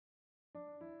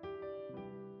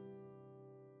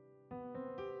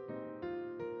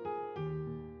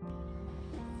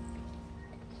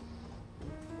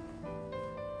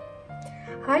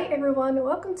Hi everyone,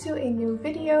 welcome to a new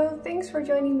video. Thanks for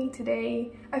joining me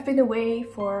today. I've been away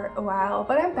for a while,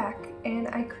 but I'm back and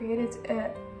I created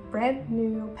a brand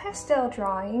new pastel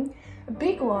drawing, a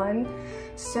big one.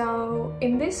 So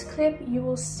in this clip you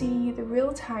will see the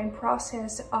real-time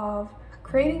process of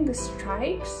creating the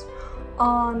stripes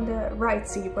on the right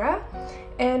zebra,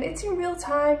 and it's in real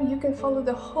time. You can follow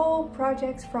the whole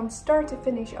project from start to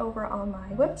finish over on my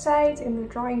website in the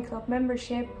Drawing Club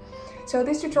membership. So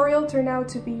this tutorial turned out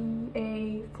to be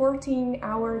a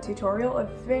 14-hour tutorial, a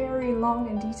very long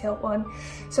and detailed one.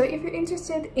 So if you're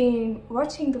interested in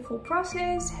watching the full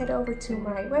process, head over to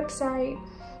my website.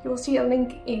 You will see a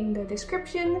link in the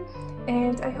description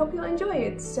and I hope you'll enjoy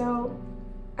it. So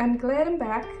I'm glad I'm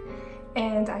back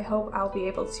and I hope I'll be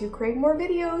able to create more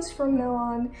videos from now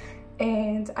on,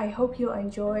 and I hope you'll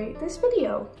enjoy this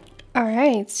video.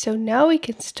 Alright, so now we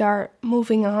can start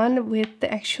moving on with the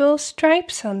actual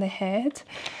stripes on the head.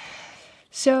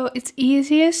 So it's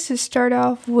easiest to start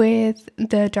off with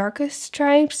the darkest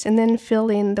stripes and then fill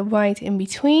in the white in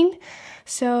between.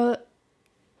 So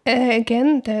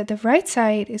again, the right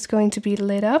side is going to be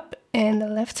lit up and the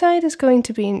left side is going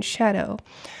to be in shadow.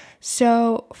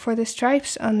 So for the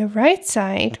stripes on the right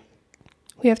side,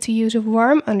 we have to use a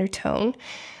warm undertone.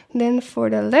 Then for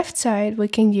the left side, we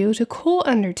can use a cool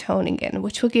undertone again,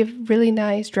 which will give really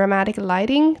nice dramatic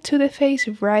lighting to the face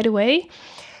right away.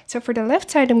 So for the left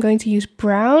side, I'm going to use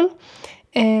brown.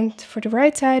 And for the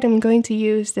right side, I'm going to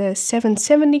use the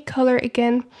 770 color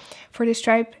again for the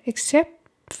stripe, except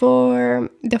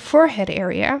for the forehead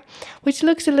area, which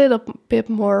looks a little bit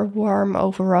more warm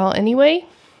overall anyway.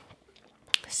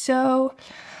 So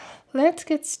let's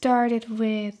get started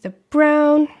with the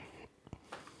brown.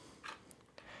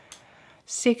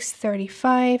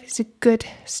 635 is a good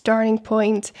starting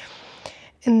point,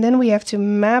 and then we have to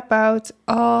map out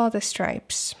all the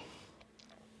stripes,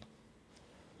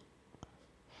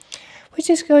 which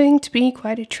is going to be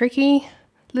quite a tricky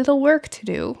little work to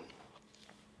do.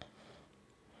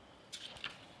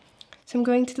 So I'm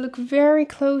going to look very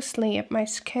closely at my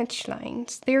sketch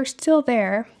lines. They're still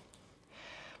there,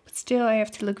 but still I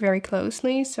have to look very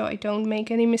closely so I don't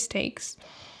make any mistakes.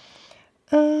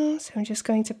 So I'm just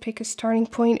going to pick a starting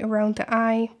point around the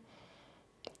eye.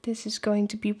 This is going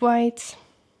to be white.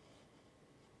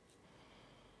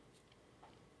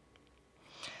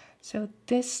 So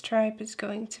this stripe is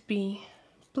going to be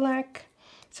black.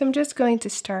 So I'm just going to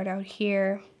start out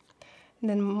here and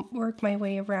then work my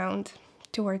way around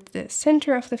towards the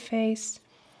center of the face.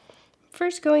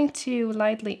 First going to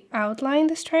lightly outline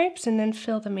the stripes and then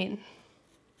fill them in.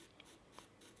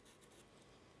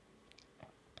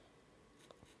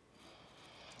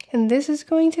 And this is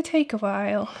going to take a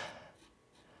while.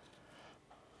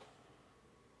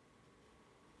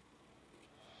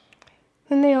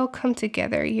 And they all come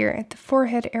together here at the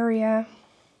forehead area,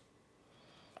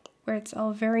 where it's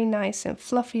all very nice and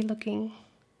fluffy looking.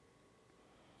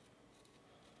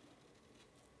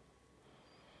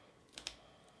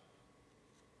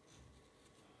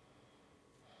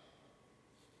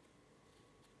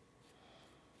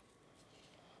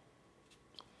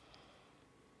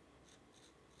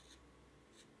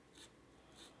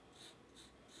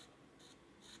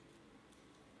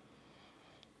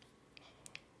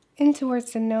 In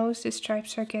towards the nose, the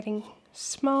stripes are getting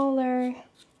smaller.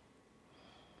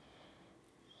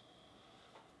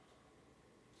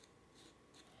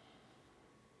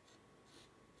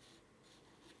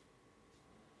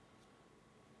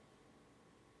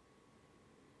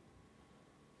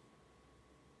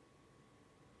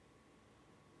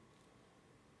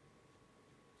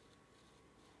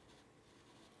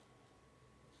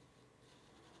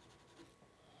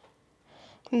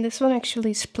 And this one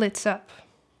actually splits up.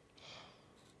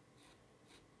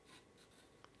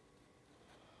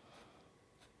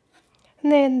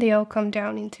 And then they all come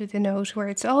down into the nose where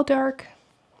it's all dark.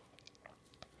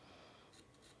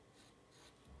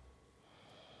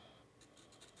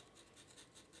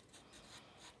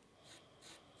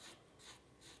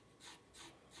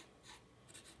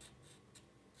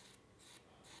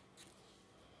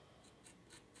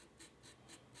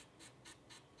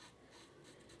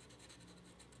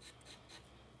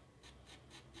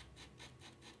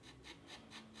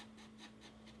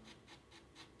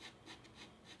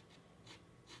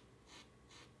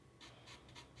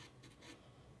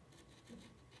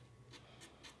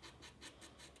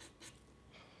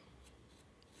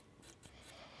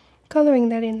 Coloring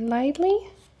that in lightly.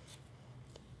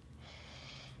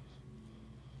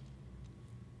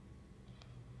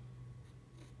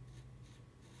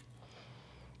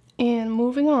 And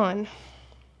moving on.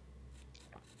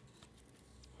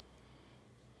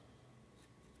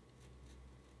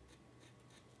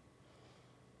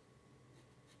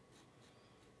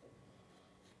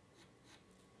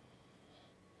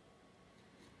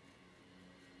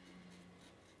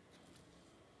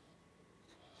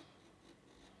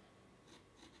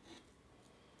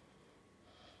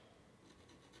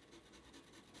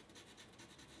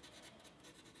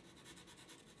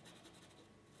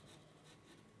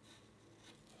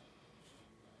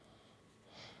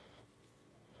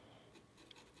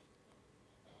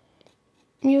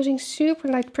 I'm using super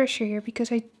light pressure here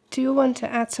because I do want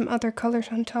to add some other colors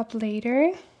on top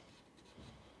later.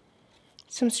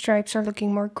 Some stripes are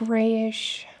looking more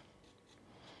grayish.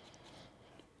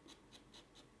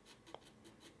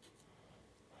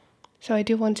 So I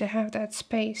do want to have that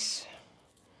space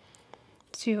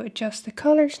to adjust the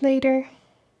colors later.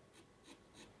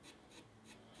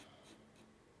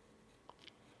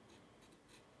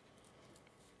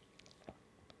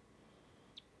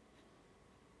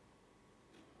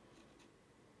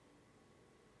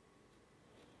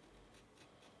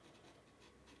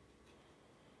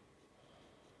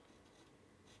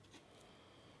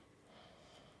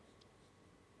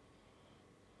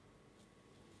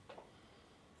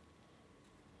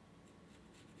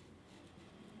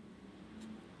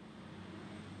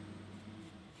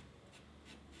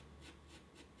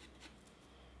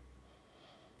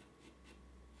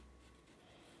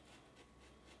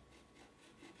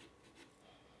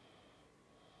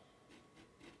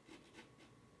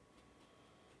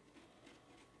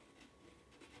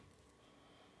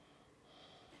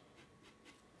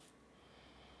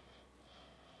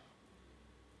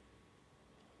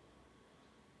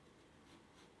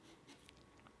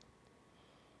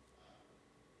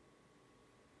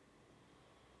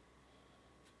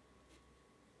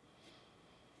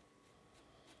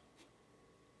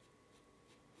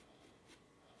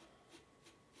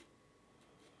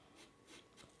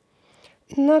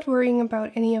 I'm not worrying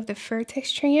about any of the fur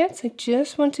texture yet. I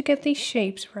just want to get these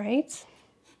shapes right.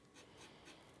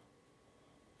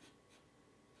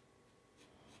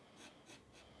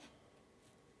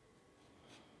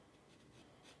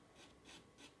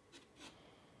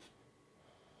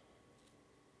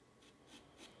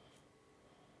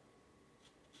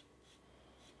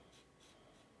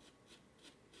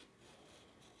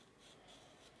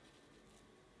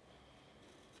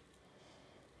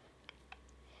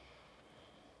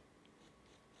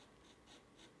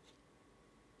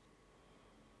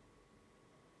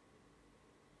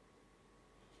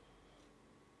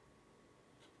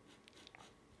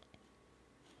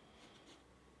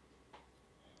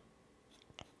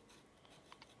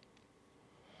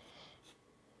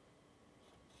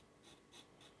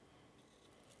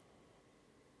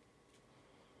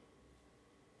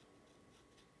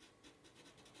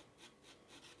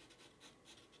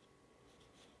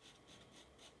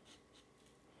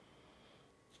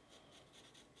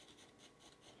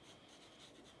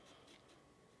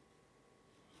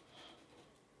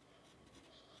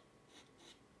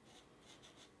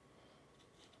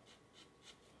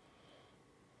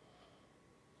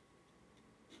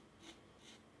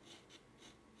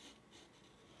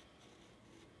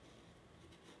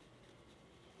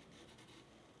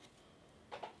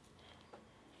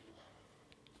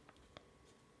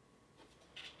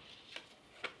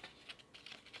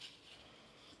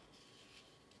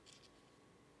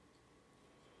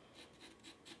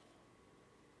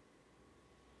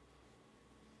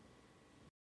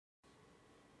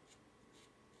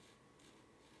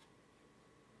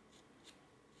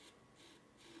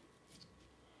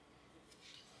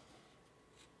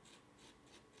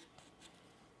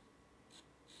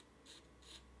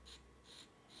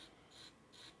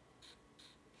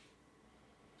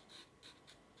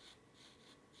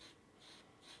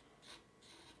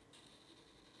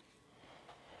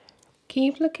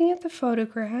 Keep looking at the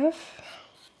photograph.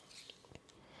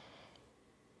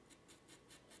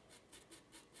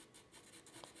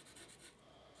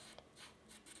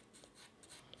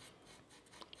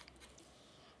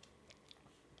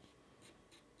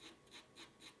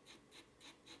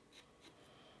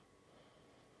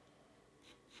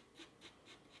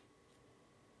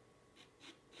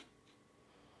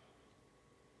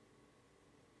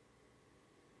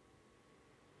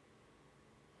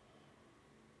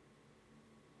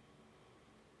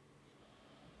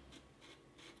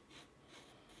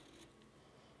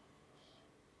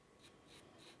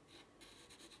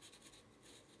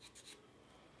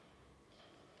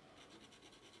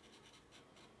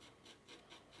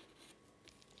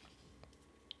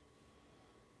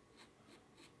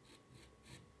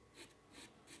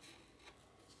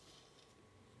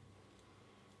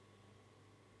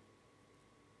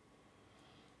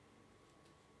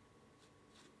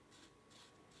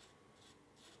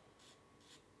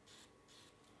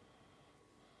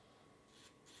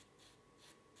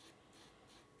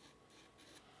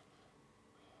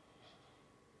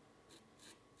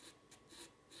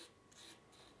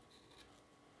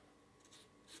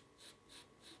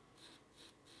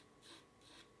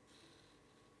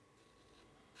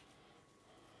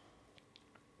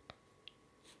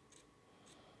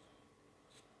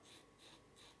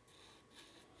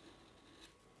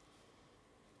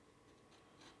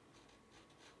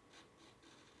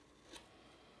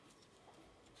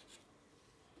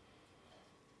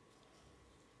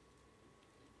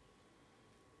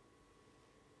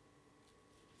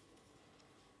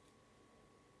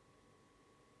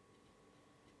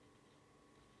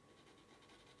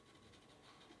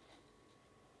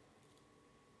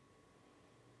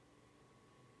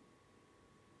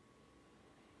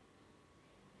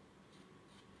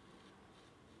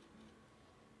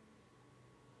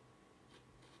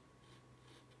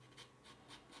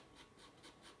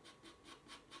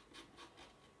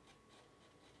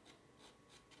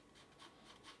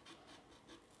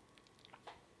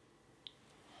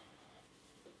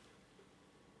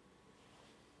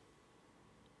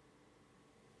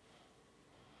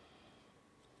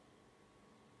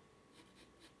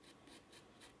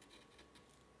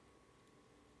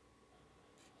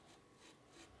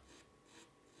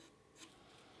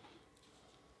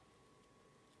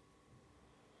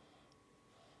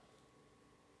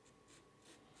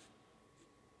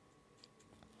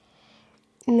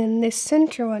 And then this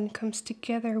center one comes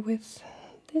together with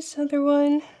this other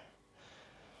one.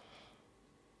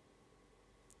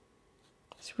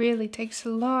 This really takes a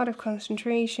lot of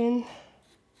concentration.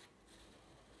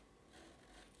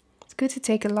 It's good to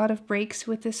take a lot of breaks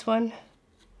with this one.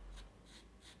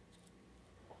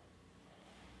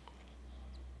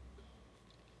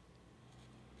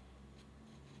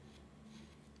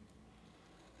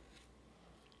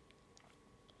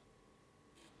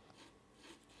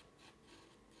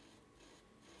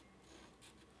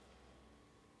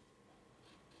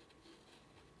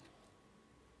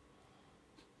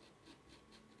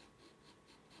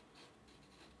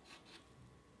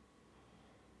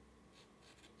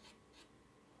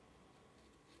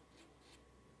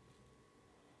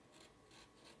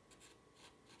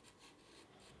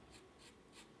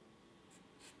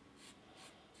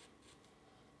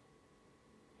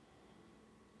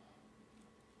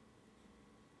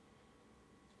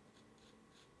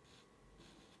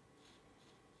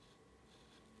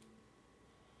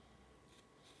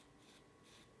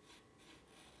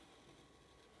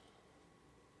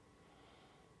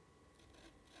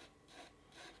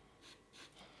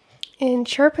 And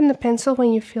sharpen the pencil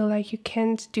when you feel like you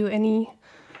can't do any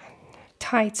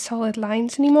tight solid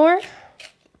lines anymore.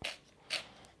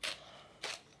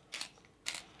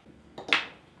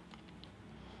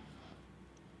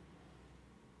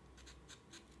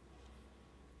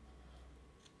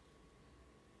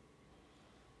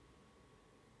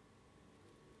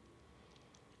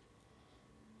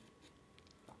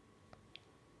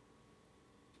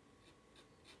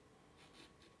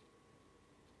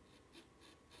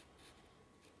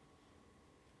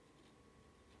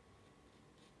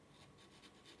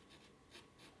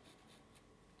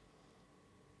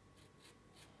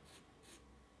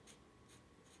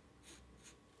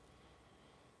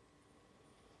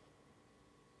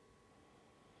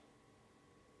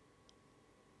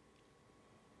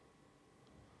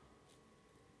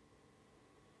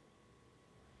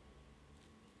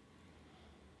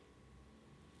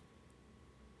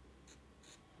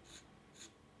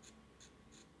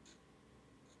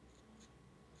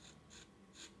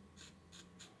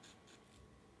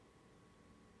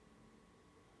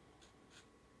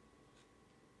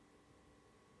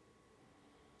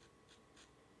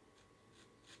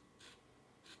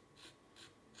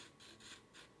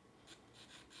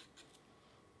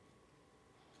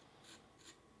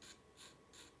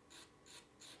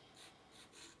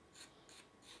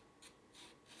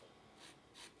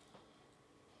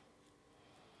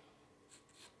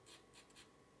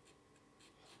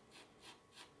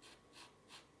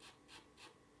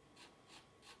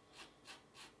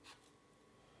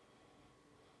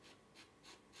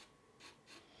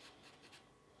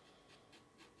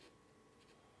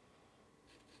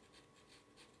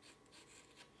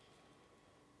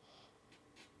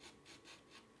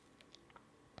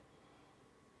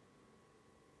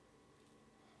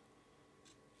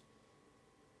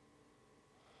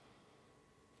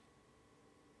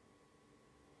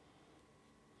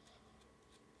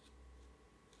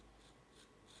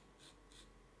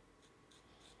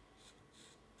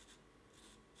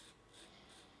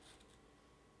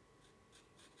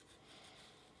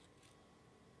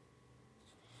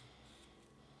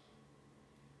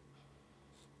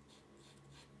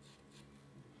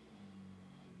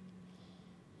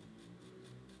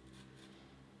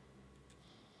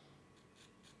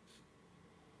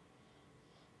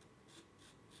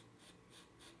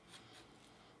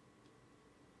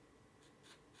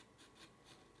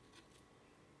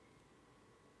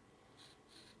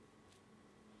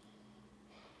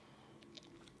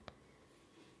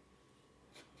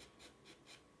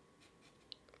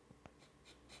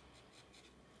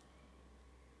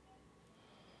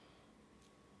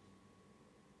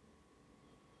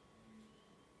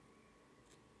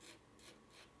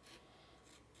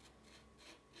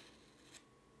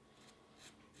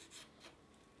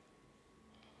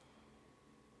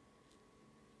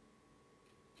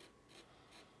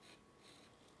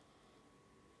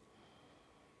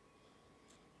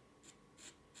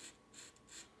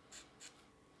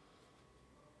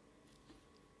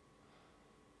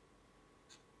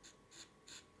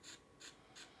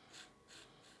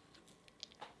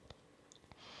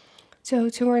 So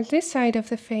toward this side of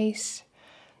the face,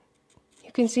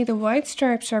 you can see the white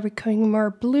stripes are becoming more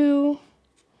blue.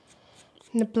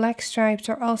 And the black stripes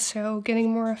are also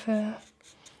getting more of a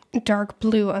dark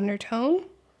blue undertone.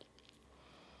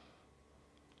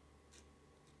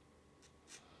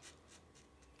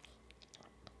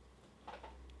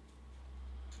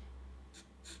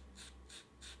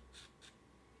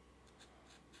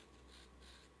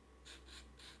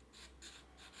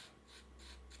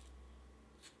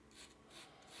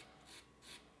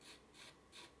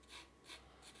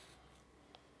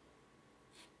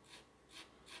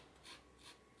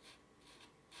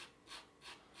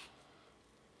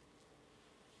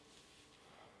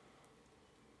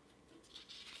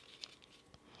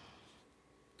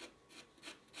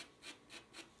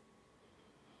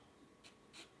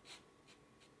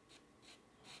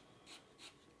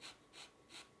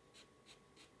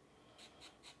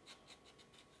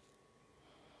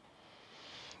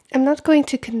 I'm not going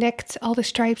to connect all the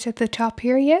stripes at the top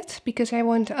here yet because I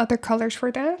want other colors for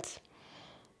that.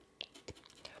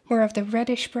 More of the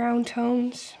reddish brown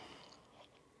tones.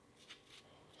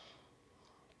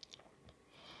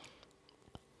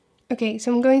 Okay,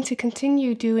 so I'm going to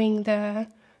continue doing the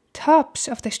tops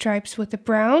of the stripes with the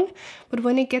brown, but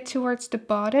when I get towards the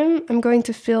bottom, I'm going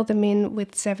to fill them in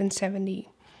with 770.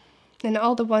 And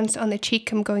all the ones on the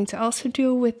cheek I'm going to also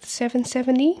do with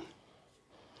 770.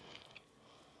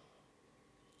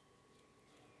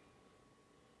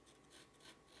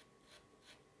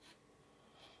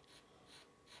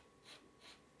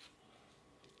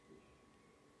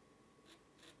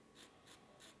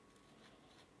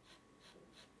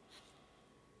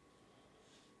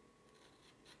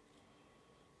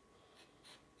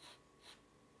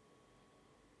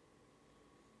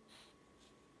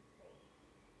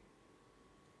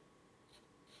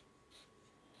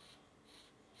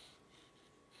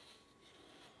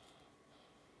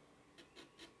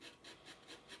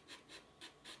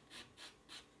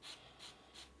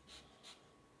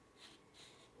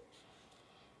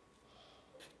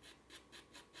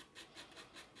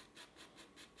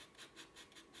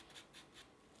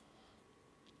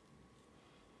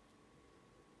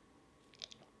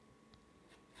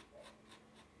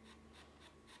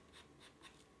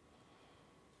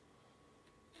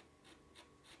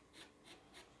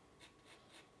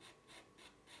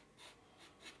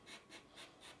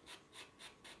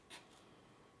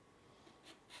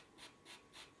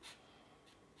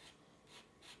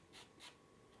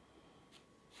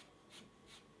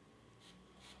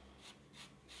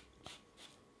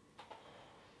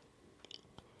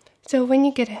 So when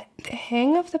you get the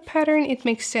hang of the pattern, it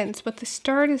makes sense, but the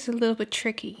start is a little bit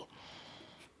tricky.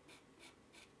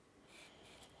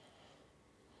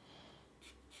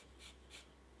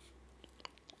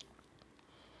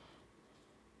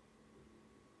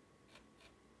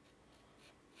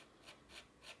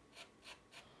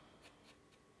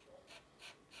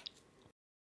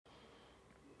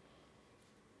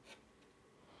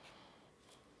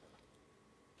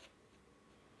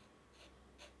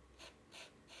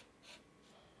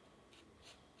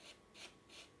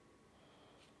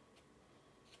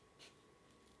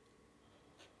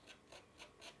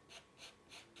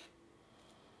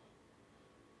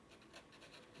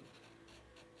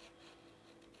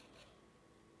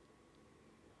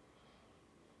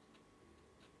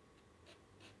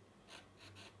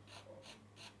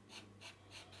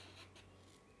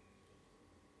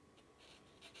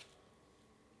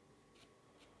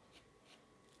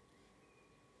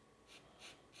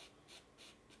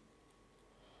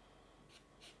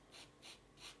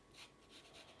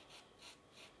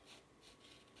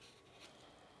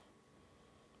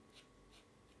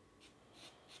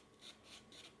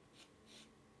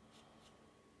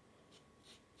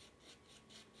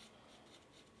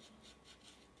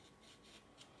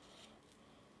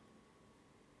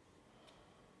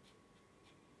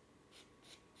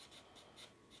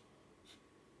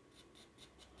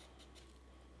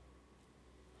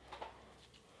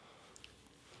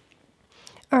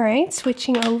 Alright,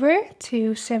 switching over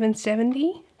to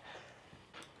 770.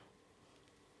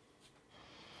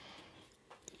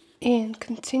 And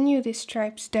continue these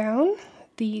stripes down.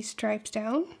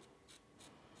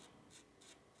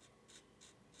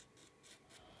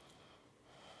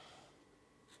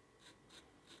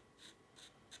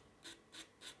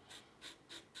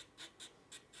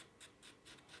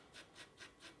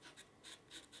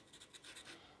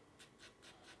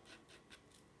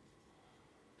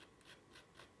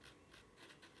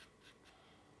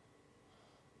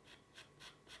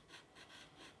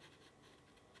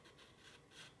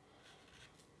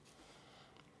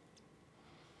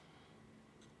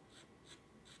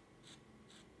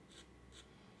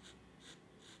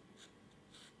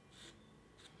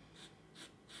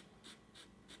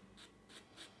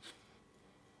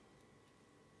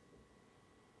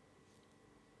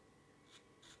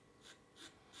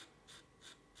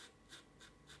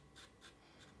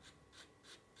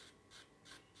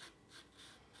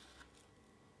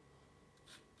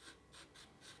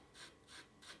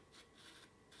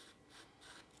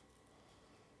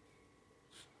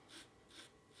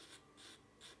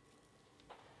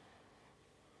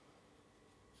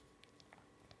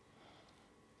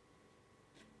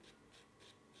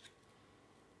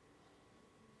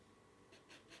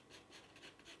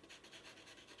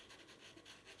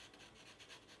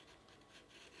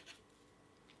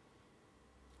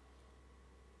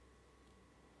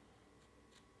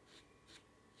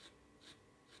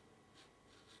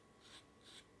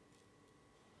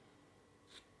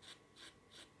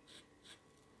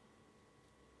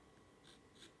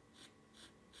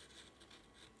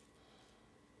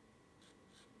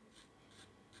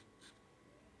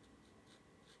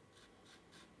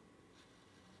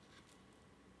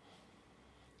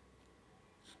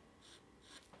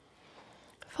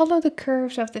 Follow the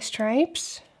curves of the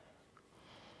stripes.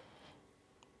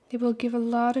 They will give a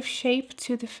lot of shape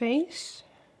to the face.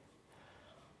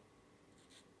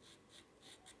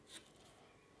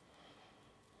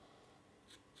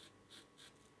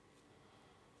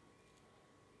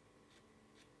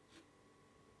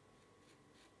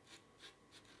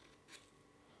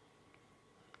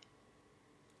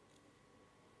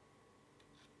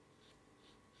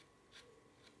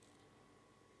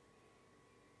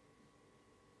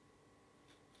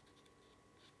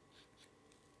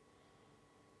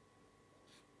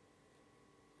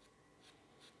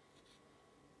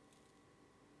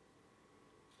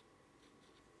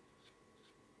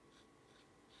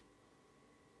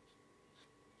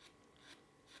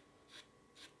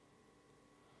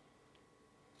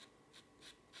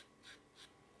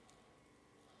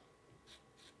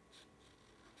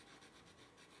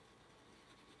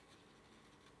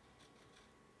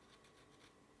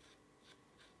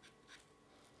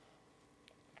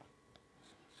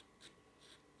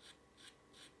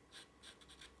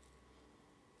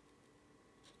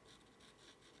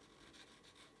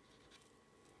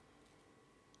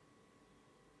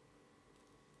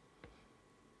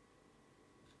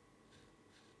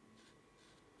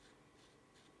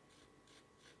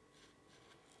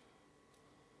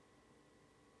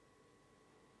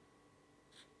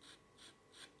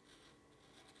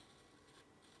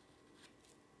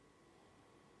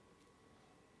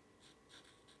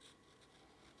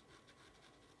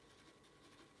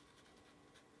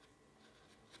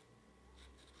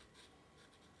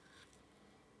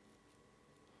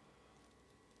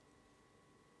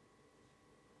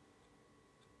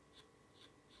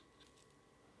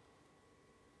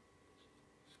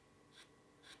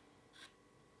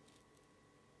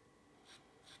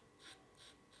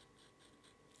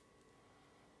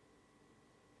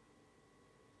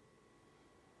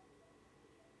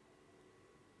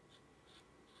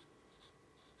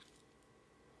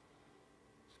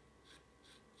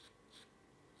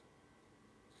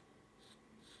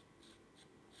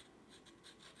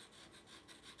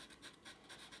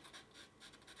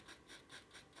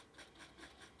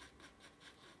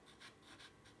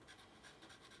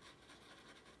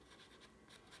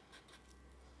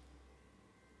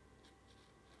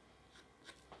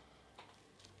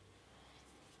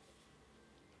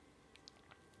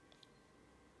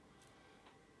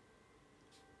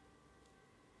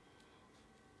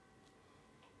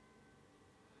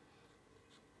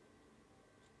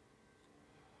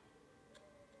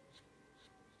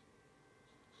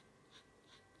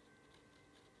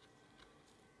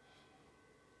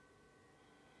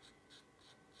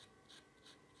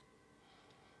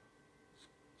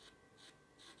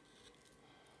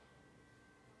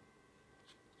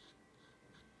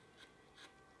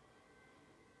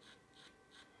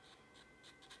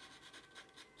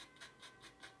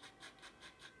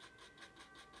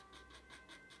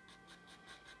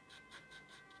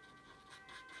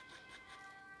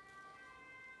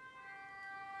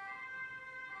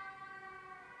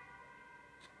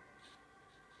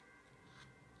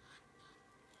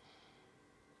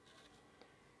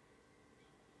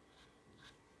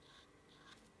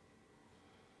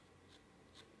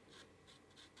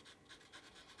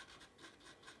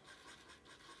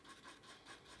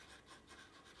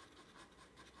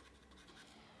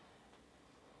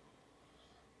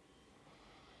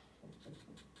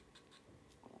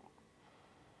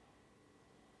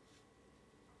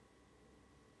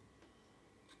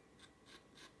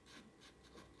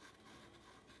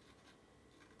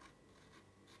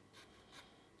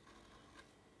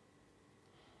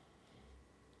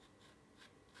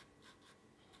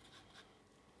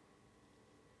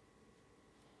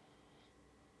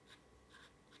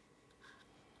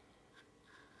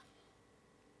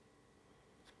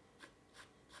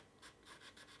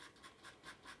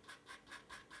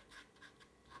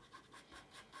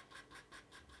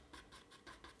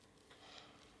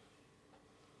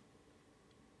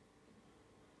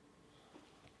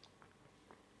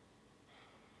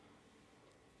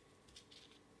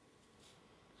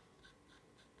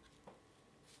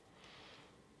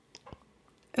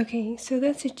 Okay, so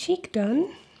that's a cheek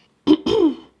done.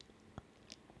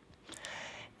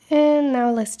 And now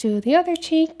let's do the other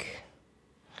cheek.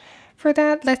 For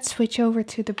that, let's switch over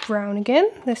to the brown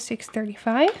again, the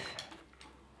 635.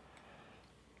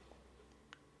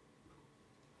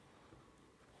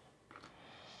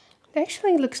 It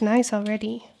actually looks nice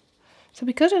already. So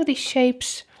because of these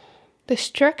shapes, the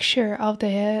structure of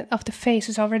the face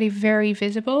is already very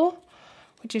visible,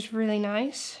 which is really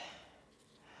nice.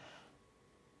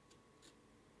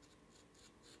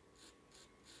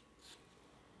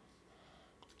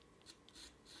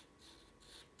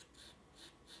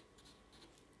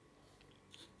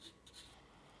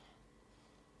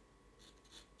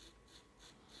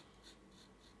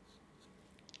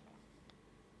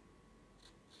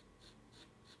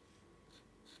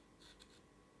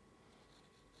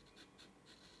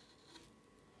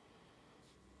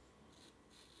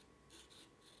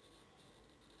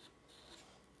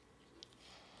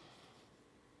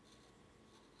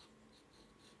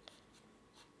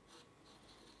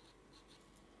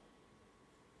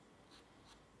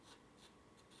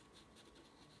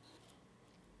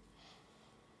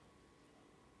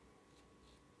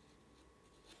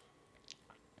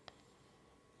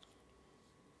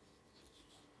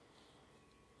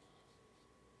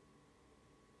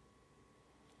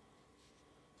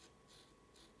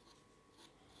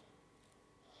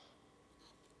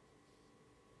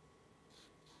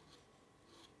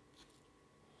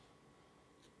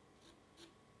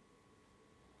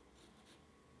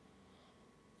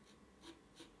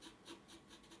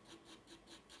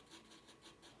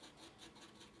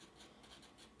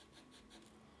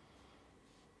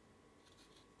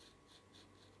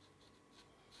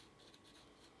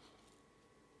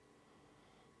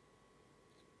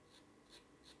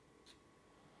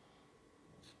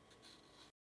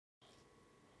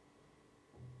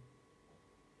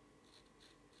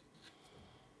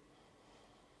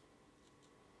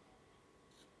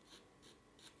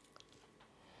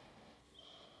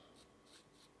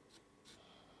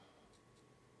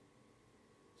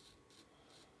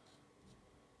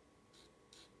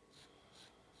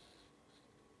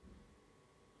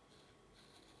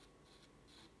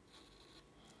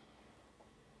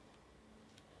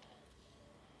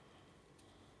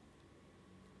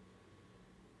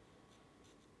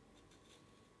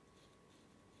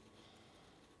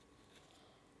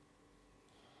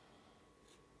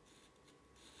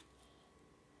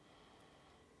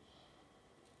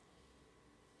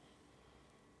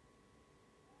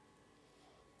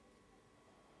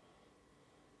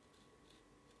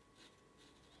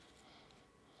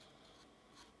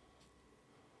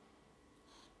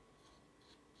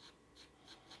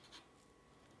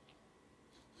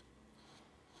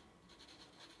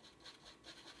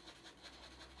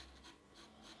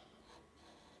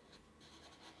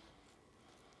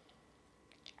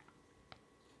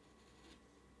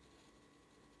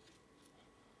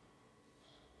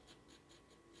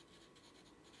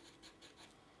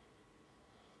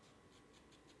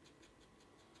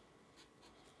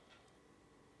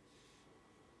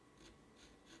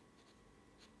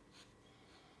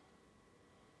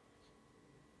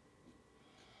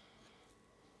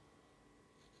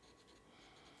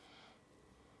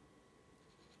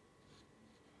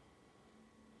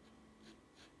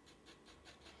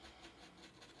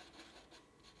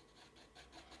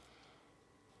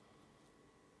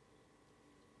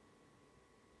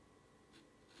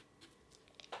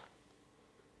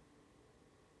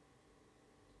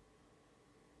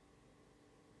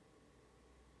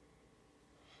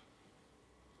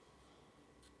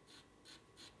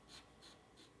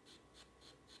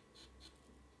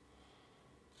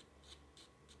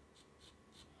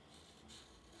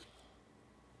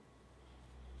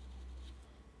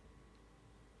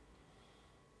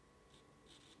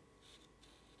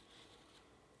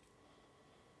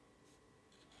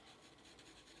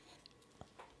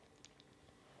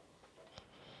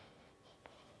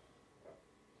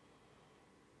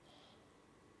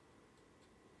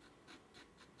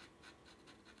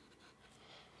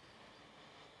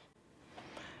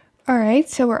 Alright,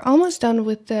 so we're almost done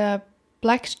with the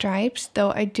black stripes,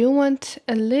 though I do want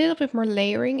a little bit more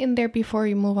layering in there before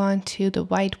we move on to the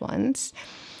white ones.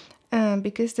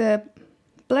 Because the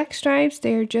black stripes,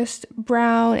 they're just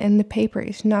brown and the paper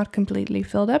is not completely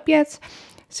filled up yet.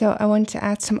 So I want to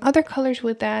add some other colors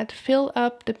with that, fill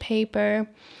up the paper,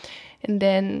 and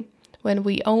then when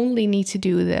we only need to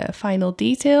do the final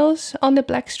details on the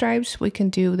black stripes, we can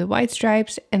do the white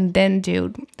stripes and then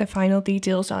do the final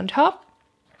details on top.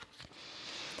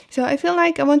 So I feel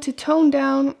like I want to tone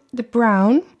down the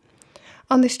brown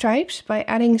on the stripes by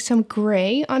adding some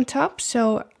gray on top.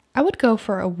 So I would go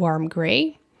for a warm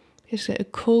gray, because a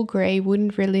cool gray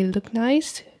wouldn't really look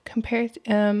nice compared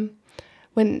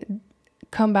when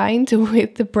combined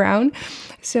with the brown.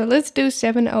 So let's do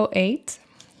 708,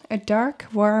 a dark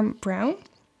warm brown.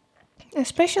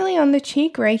 Especially on the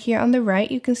cheek right here on the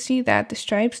right, you can see that the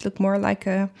stripes look more like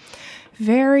a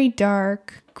very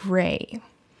dark gray.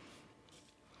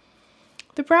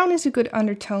 The brown is a good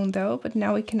undertone though, but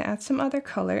now we can add some other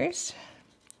colors.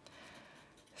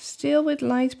 Still with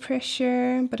light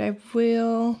pressure, but I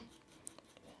will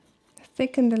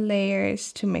thicken the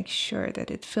layers to make sure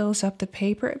that it fills up the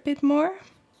paper a bit more.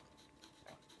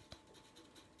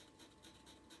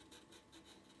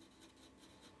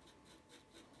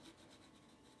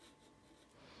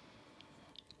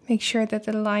 Make sure that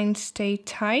the lines stay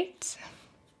tight.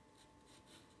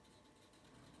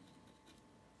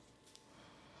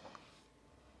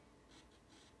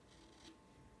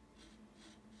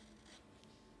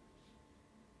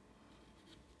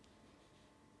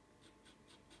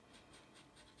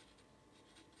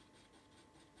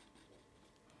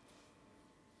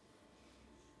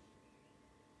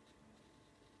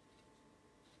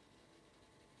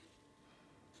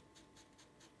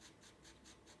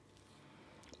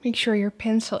 Make sure your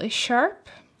pencil is sharp.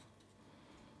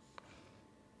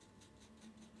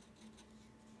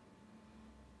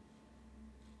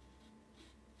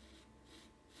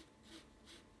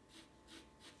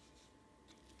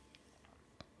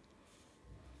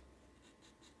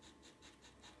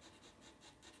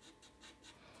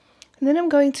 And then I'm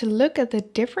going to look at the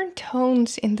different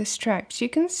tones in the stripes. You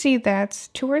can see that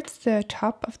towards the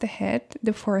top of the head,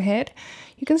 the forehead,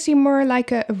 you can see more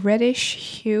like a reddish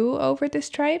hue over the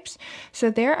stripes. So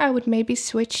there I would maybe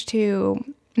switch to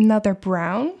another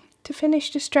brown to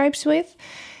finish the stripes with.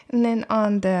 And then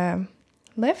on the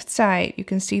left side, you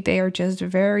can see they are just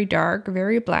very dark,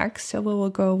 very black. So we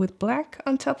will go with black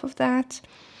on top of that.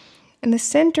 And the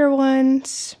center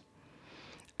ones,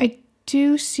 I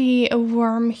do see a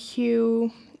warm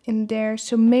hue in there,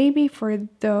 so maybe for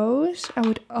those I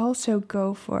would also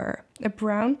go for a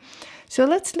brown. So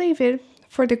let's leave it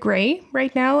for the gray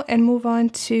right now and move on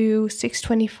to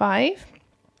 625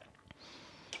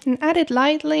 and add it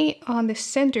lightly on the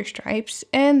center stripes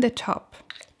and the top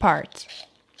part.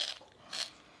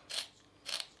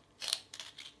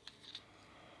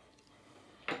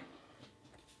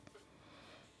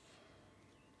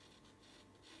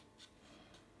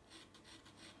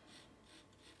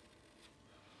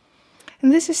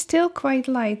 And this is still quite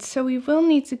light, so we will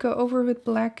need to go over with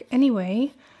black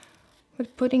anyway.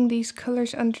 But putting these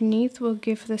colors underneath will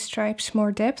give the stripes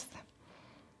more depth.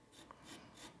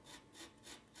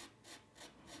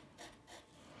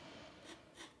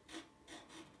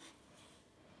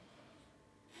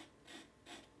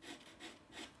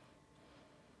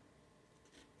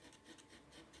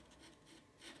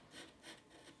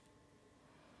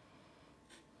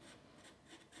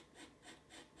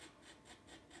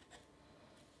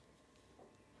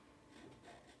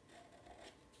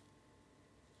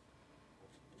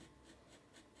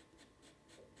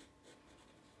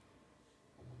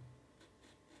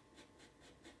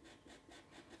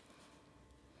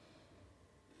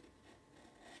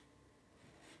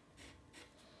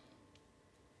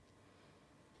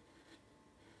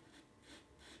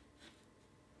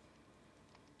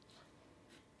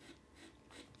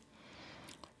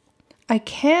 I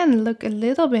can look a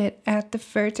little bit at the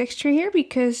fur texture here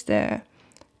because the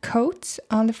coat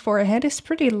on the forehead is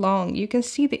pretty long. You can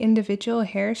see the individual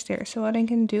hairs there. So what I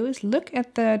can do is look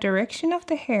at the direction of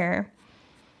the hair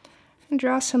and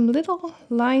draw some little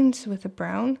lines with the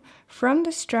brown from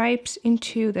the stripes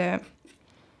into the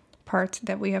part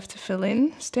that we have to fill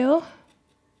in still.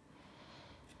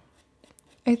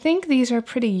 I think these are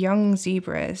pretty young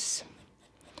zebras.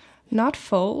 Not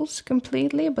foals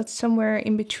completely, but somewhere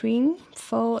in between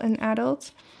foal and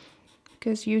adult.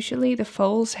 Because usually the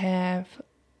foals have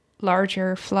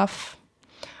larger fluff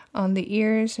on the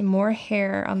ears and more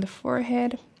hair on the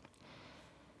forehead.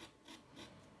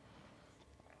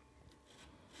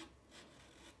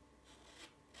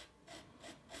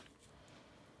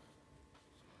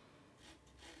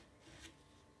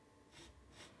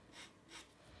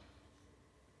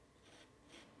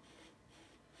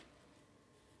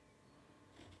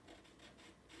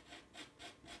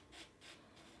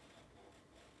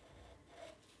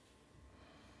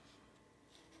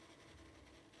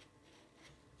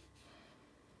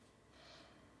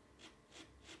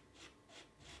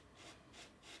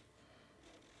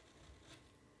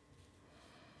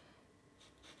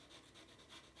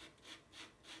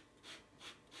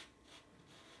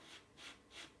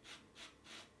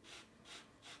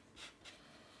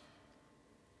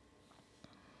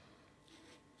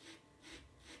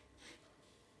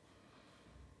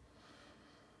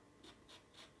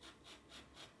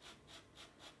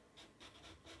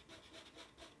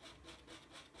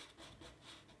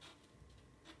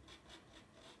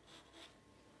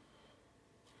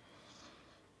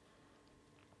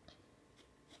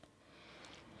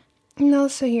 And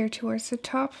also here towards the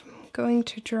top, I'm going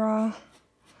to draw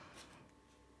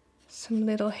some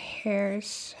little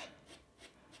hairs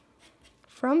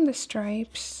from the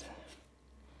stripes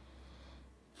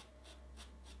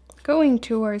going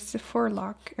towards the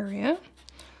forelock area.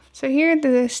 So here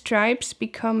the stripes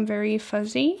become very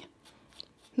fuzzy,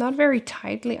 not very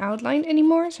tightly outlined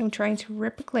anymore, so I'm trying to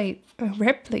replicate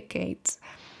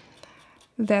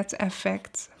that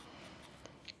effect.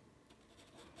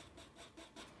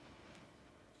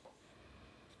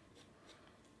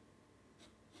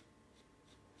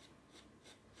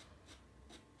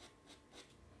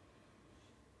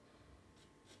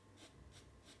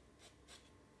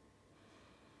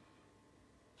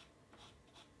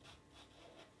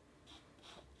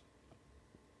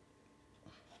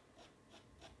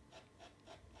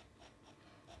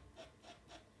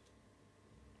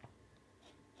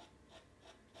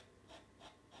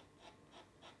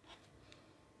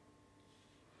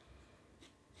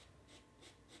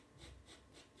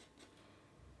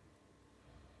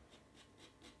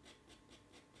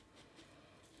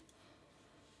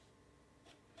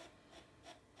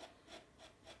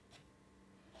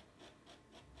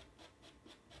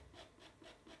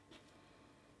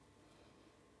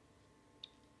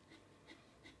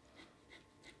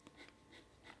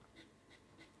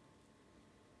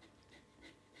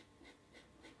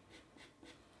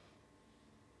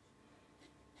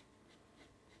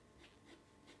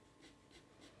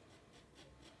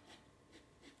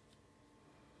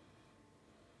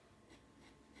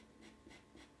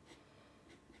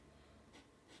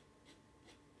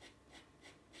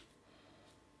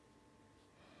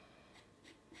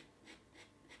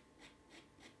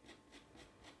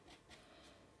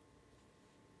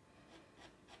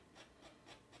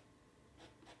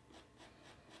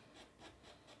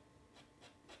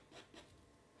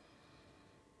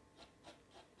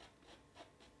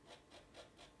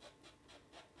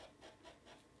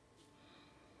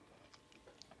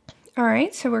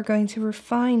 Alright, so we're going to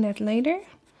refine that later.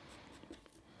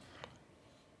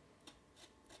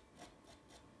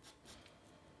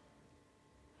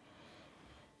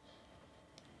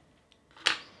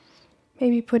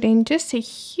 Maybe put in just a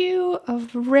hue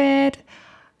of red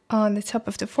on the top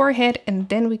of the forehead, and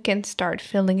then we can start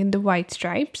filling in the white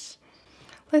stripes.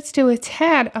 Let's do a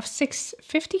tad of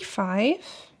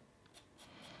 655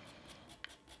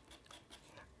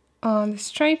 on the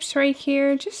stripes right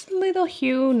here, just a little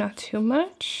hue, not too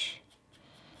much.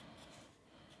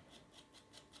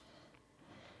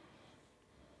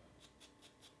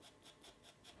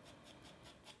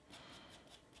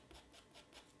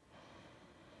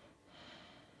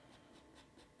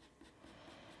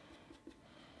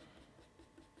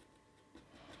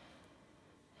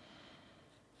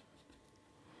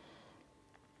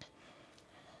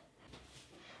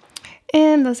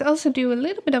 And let's also do a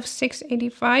little bit of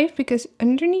 685 because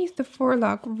underneath the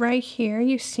forelock right here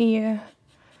you see a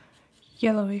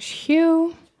yellowish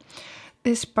hue.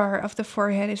 This part of the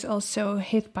forehead is also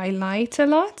hit by light a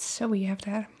lot, so we have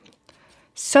that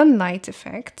sunlight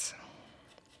effect.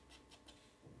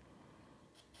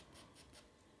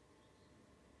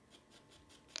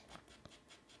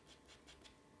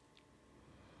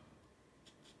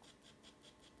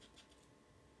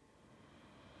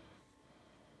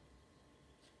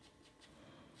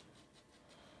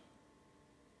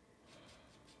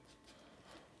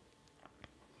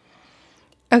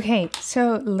 Okay,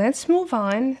 so let's move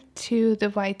on to the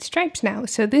white stripes now.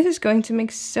 So this is going to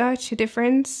make such a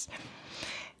difference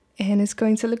and it's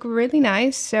going to look really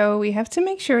nice. So we have to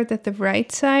make sure that the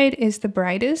right side is the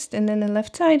brightest and then the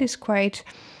left side is quite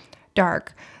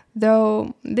dark.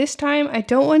 Though this time I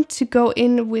don't want to go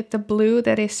in with the blue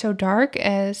that is so dark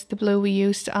as the blue we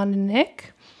used on the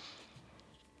neck,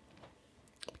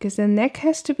 because the neck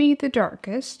has to be the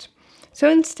darkest. So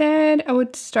instead I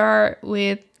would start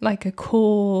with like a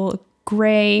cool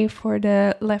gray for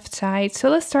the left side. So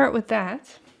let's start with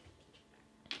that.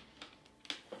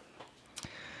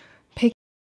 Pick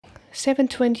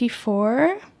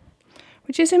 724,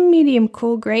 which is a medium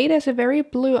cool gray. It has a very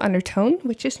blue undertone,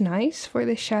 which is nice for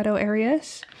the shadow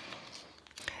areas.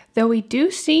 Though we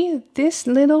do see this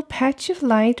little patch of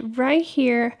light right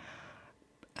here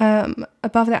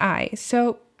above the eye.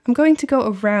 So I'm going to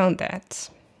go around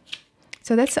that.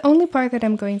 So that's the only part that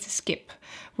I'm going to skip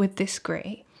with this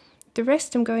gray. The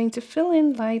rest I'm going to fill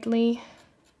in lightly.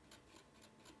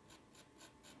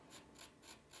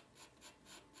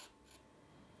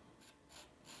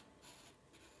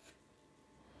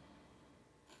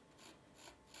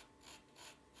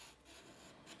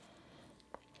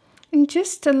 And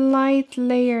just a light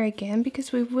layer again,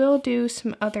 because we will do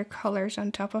some other colors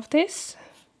on top of this.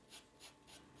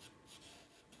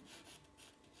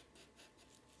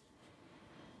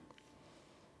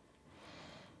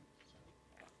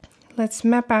 Let's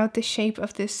map out the shape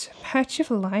of this patch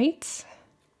of light.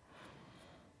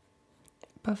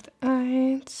 Above the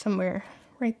eye, somewhere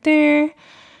right there.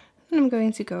 And I'm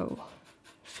going to go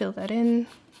fill that in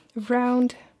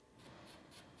around.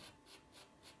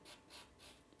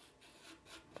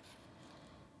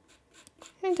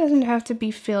 It doesn't have to be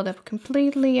filled up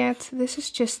completely yet. This is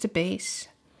just the base.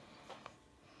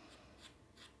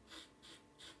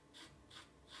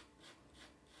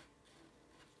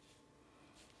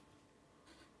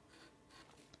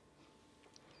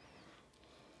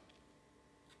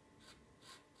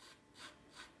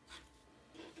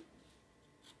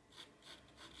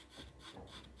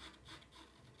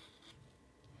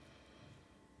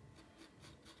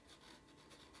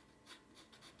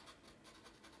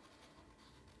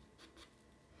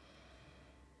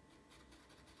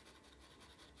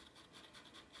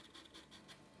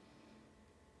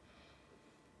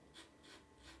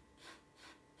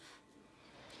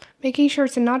 Making sure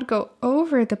to not go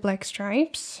over the black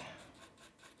stripes.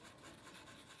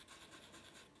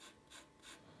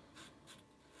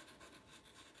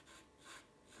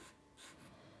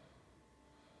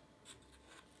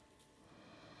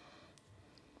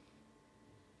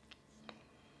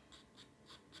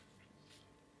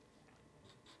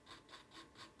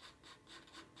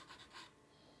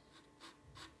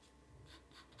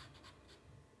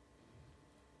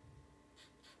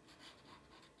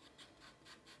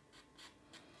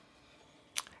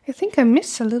 I think I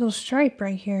missed a little stripe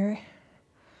right here.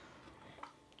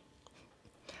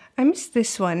 I missed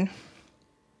this one.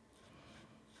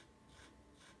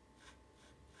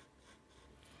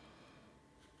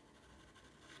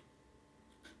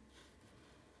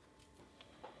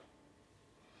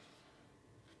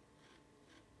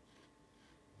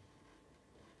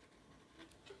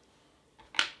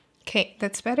 Okay,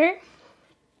 that's better.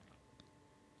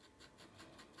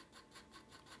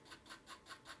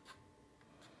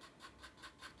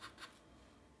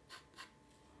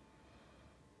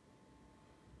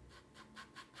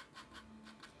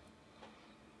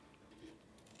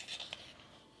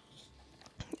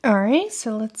 Alright,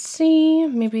 so let's see,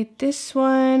 maybe this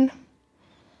one.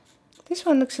 This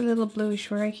one looks a little bluish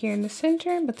right here in the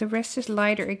center, but the rest is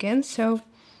lighter again, so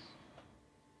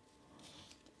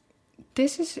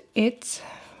this is it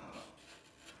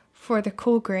for the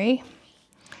cool gray.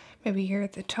 Maybe here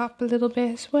at the top a little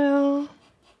bit as well.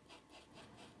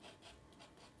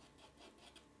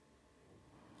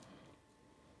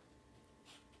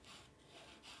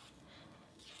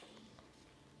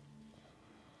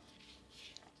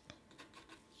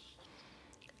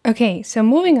 Okay, so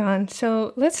moving on.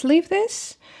 So let's leave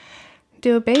this,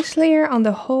 do a base layer on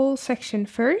the whole section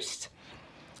first.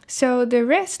 So the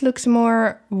rest looks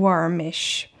more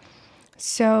warmish.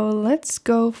 So let's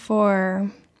go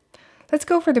for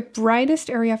the brightest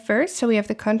area first, so we have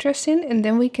the contrast in, and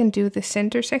then we can do the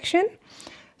center section.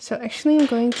 So actually I'm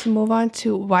going to move on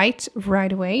to white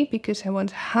right away because I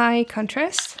want high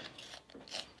contrast.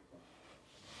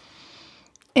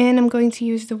 And I'm going to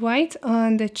use the white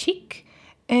on the cheek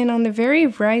and on the very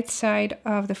right side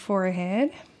of the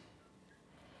forehead.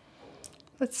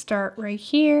 Let's start right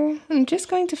here. I'm just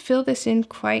going to fill this in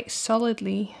quite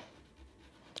solidly.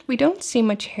 We don't see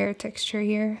much hair texture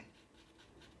here.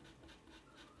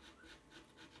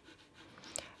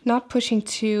 Not pushing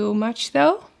too much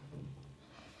though.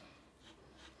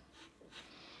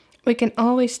 We can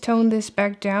always tone this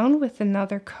back down with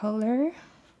another color.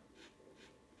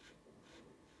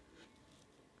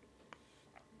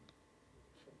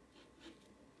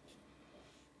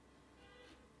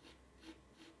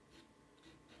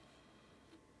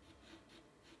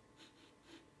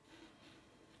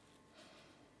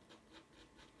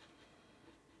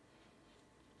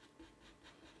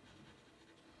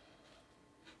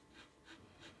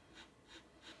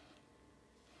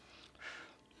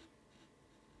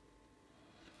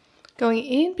 Going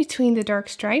in between the dark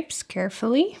stripes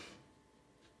carefully.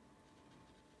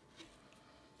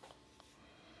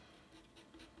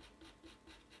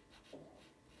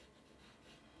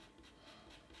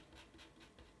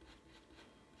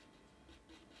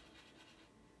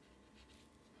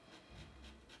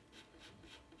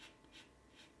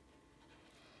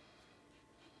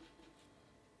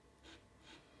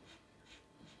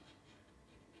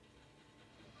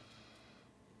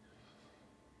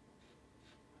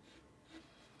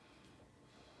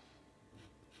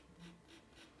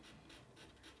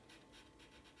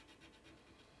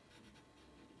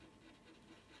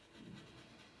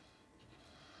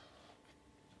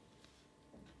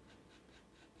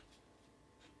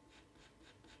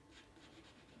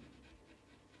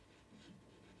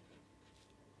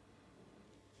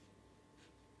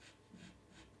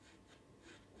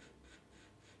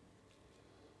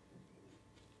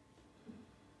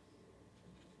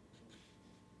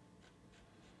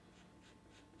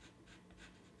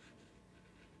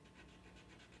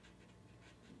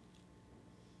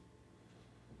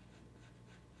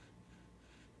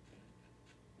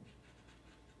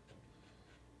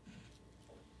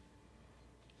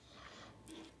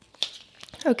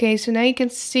 Okay, so now you can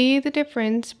see the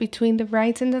difference between the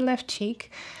right and the left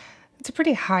cheek. It's a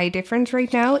pretty high difference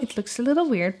right now. It looks a little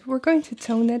weird, but we're going to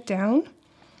tone that down.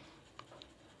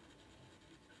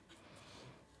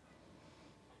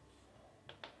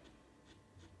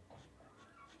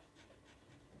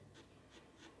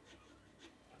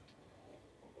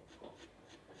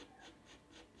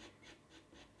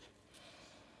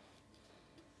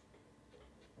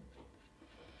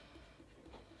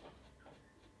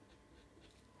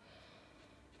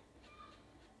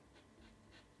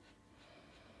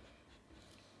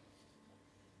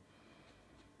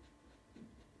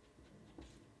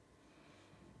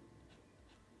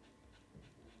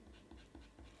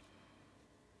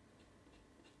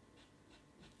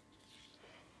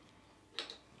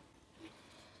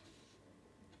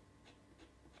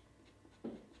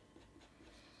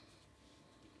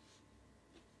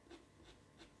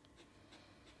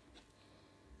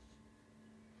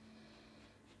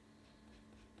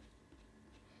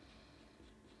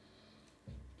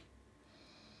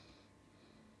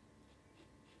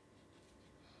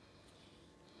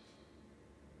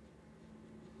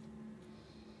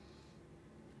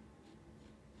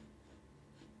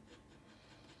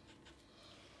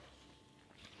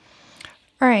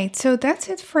 Alright, so that's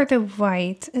it for the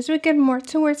white. As we get more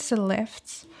towards the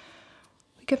left,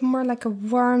 we get more like a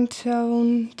warm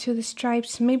tone to the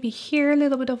stripes. Maybe here a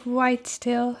little bit of white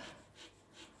still.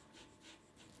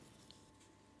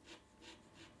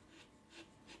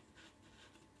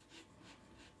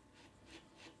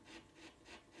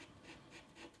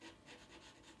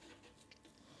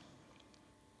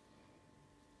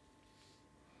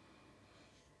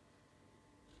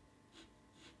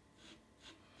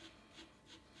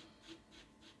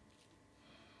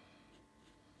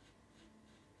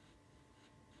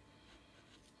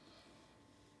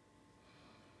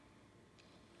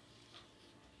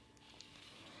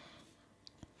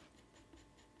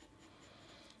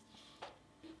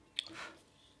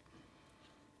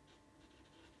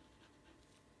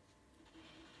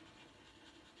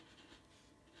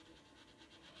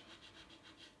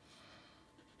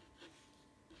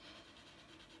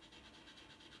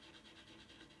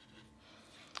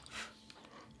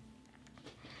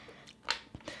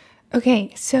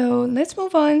 Okay, so let's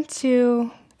move on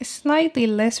to a slightly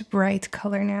less bright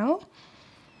color now.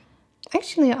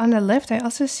 Actually, on the left, I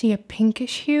also see a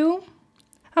pinkish hue.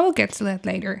 I will get to that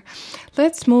later.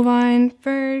 Let's move on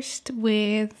first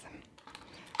with,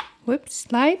 whoops,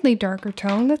 slightly darker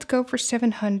tone. Let's go for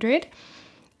 700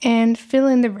 and fill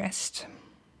in the rest.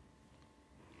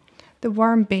 The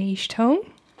warm beige tone.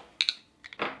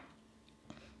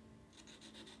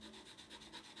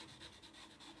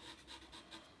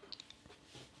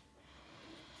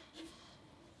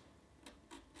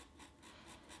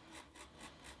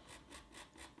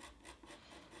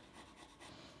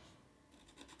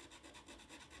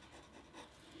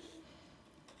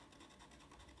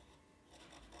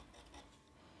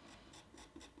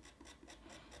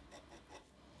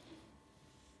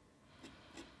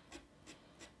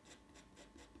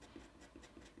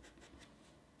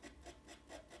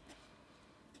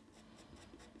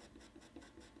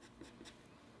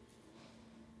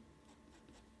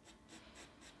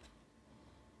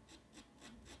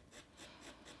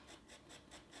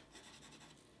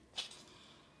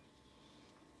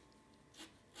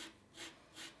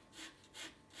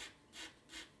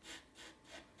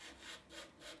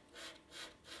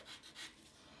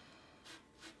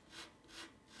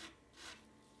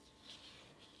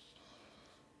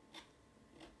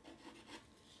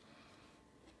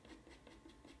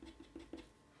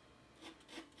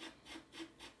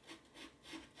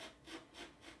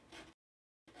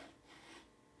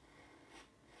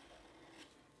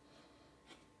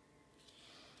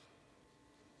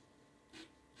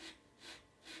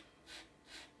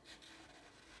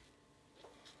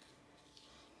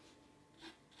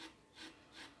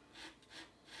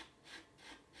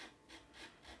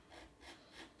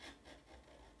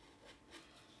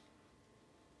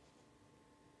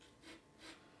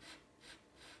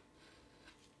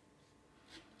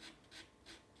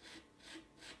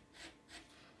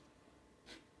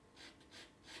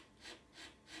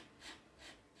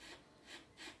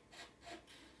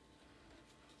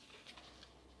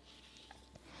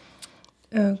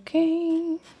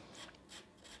 Okay.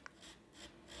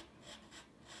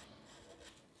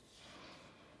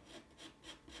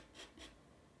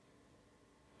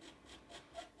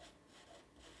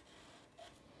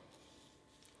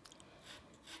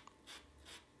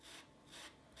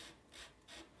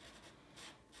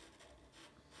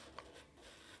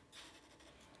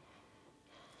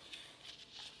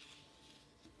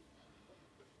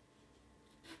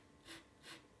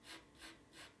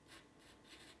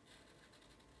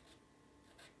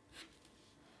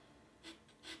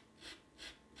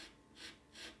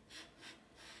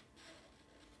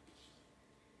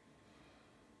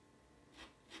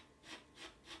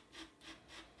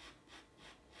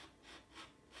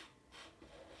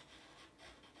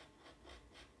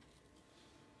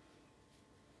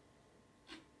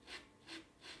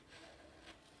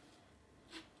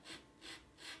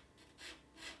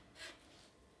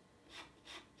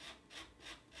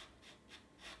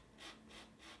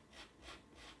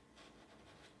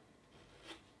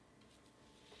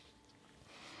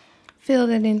 Fill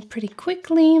that in pretty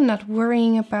quickly. I'm not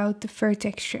worrying about the fur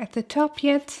texture at the top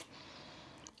yet.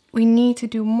 We need to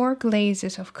do more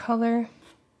glazes of color.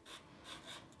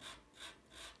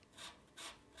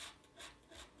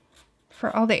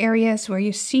 For all the areas where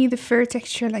you see the fur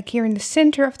texture, like here in the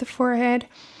center of the forehead,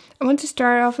 I want to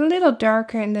start off a little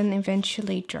darker and then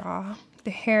eventually draw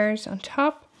the hairs on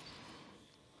top.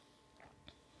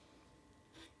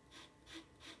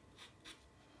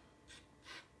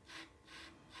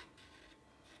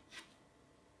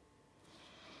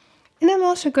 And I'm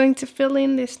also going to fill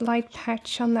in this light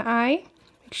patch on the eye.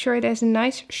 Make sure it has a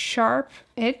nice sharp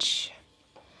edge.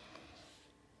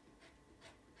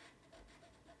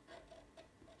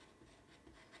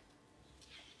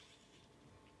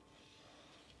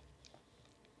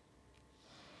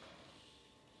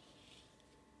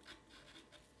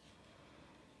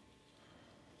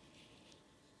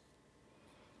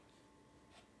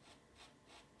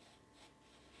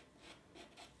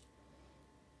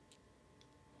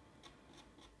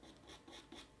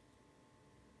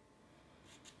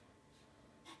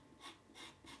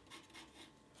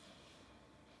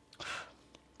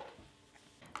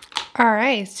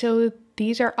 Alright, so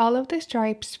these are all of the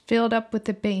stripes filled up with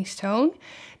the base tone.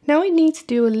 Now we need to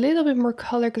do a little bit more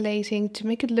color glazing to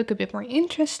make it look a bit more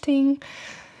interesting.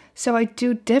 So I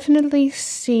do definitely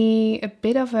see a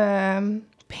bit of a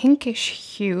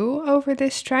pinkish hue over the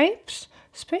stripes,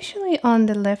 especially on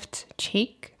the left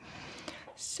cheek.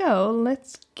 So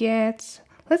let's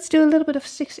do a little bit of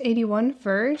 681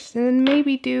 first, and then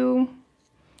maybe do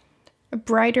a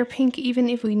brighter pink even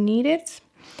if we need it.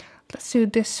 Let's do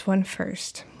this one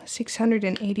first,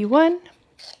 681.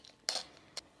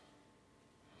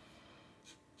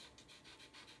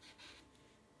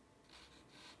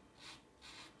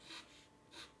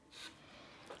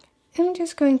 I'm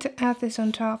just going to add this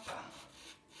on top.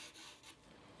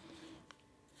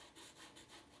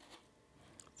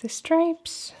 The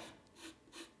stripes.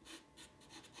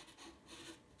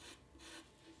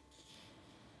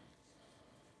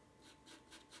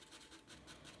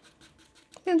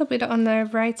 A little bit on the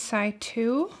right side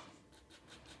too.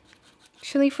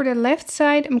 Actually, for the left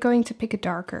side, I'm going to pick a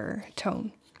darker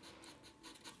tone.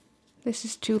 This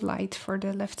is too light for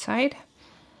the left side.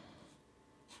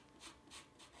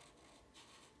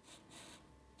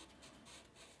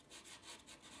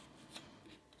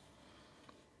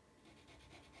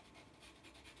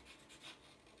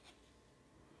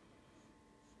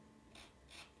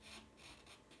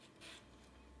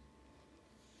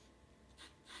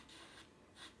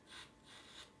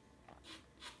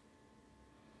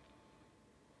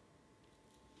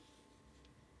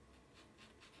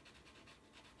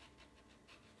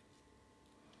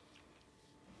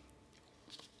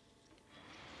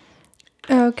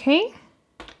 Okay,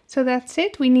 so that's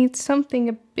it. We need something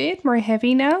a bit more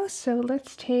heavy now. So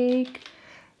let's take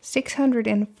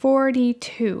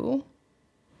 642.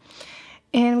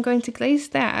 And I'm going to glaze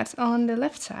that on the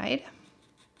left side.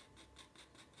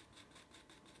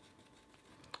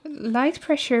 Light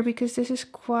pressure because this is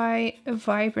quite a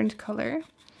vibrant color.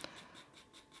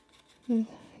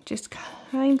 Just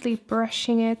kindly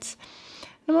brushing it.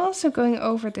 I'm also going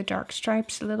over the dark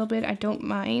stripes a little bit. I don't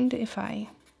mind if I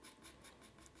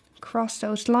cross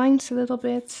those lines a little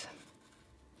bit.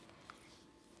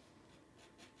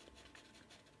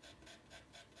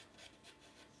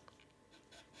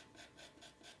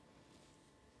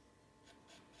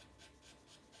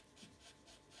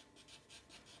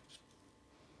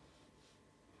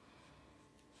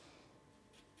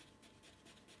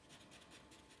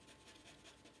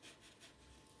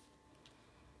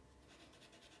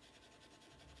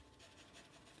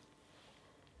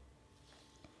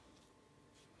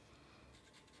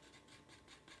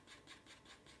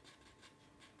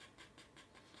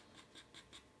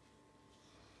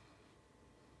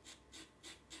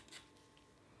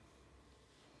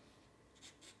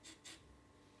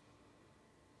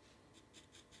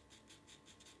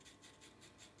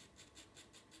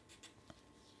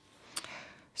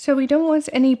 So we don't want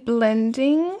any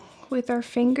blending with our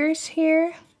fingers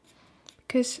here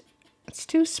because it's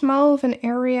too small of an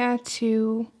area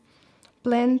to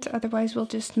blend, otherwise we'll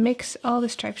just mix all the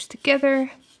stripes together.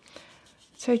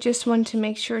 So I just want to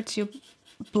make sure to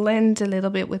blend a little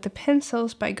bit with the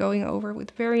pencils by going over with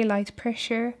very light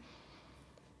pressure.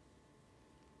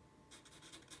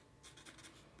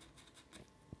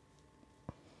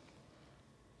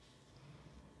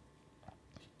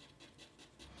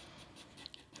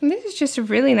 And this is just a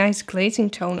really nice glazing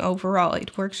tone overall.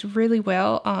 It works really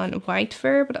well on white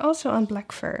fur, but also on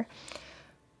black fur.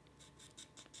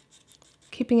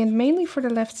 Keeping it mainly for the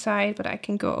left side, but I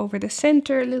can go over the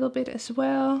center a little bit as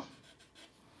well.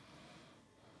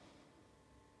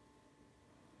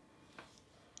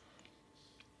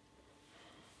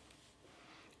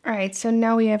 Alright, so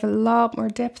now we have a lot more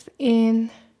depth in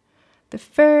the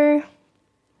fur.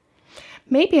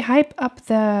 Maybe hype up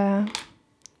the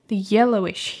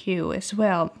yellowish hue as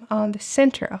well on the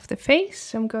center of the face.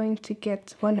 So I'm going to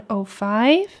get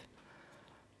 105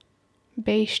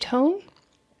 beige tone.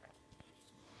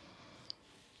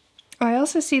 I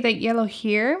also see that yellow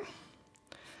here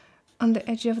on the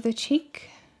edge of the cheek.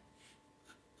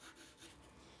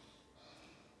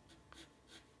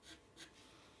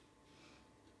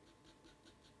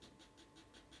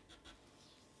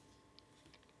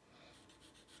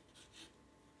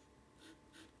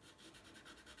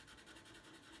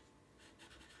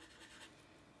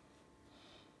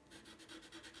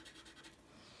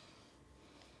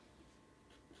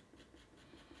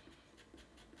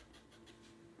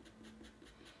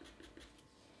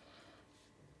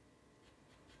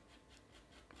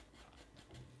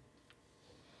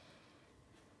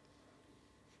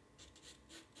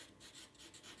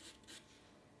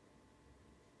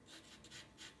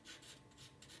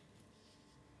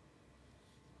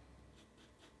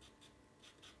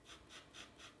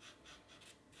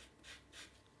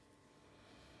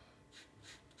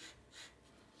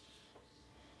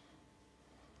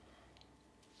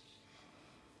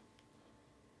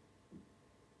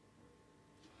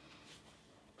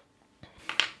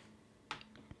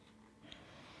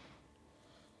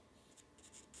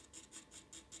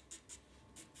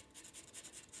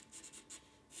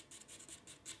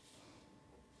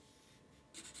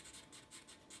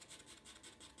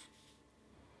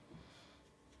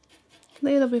 A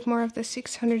little bit more of the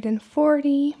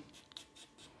 640.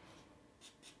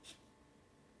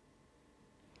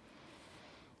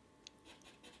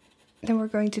 Then we're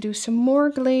going to do some more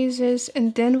glazes,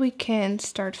 and then we can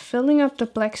start filling up the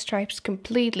black stripes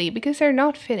completely because they're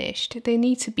not finished. They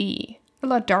need to be a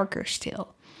lot darker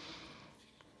still.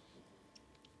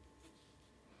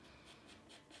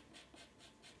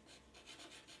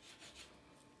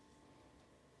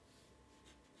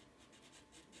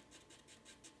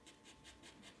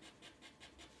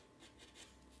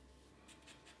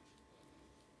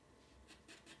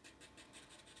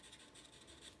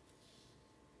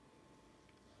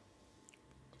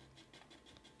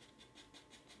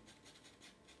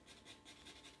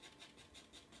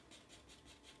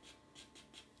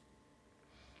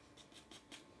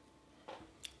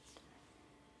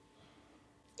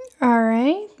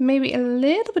 Alright, maybe a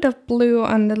little bit of blue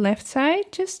on the left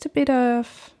side, just a bit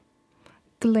of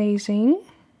glazing.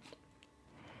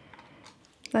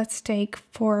 Let's take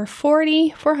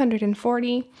 440,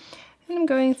 and I'm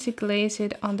going to glaze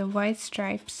it on the white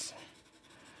stripes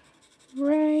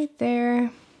right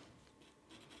there.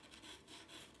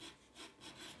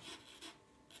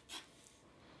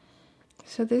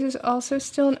 So this is also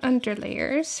still an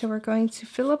underlayer, so we're going to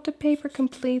fill up the paper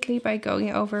completely by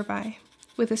going over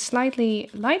with a slightly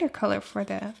lighter color for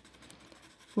the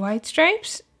white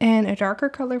stripes and a darker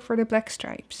color for the black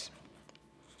stripes.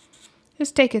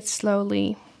 Just take it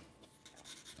slowly.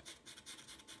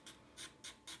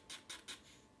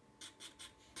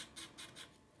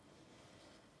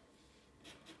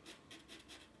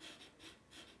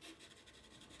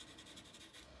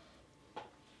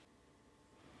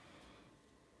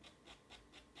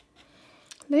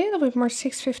 A little bit more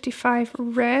 655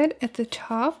 red at the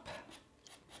top.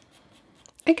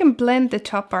 I can blend the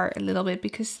top part a little bit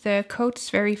because the coat is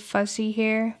very fuzzy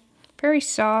here, very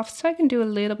soft, so I can do a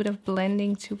little bit of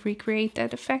blending to recreate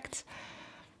that effect.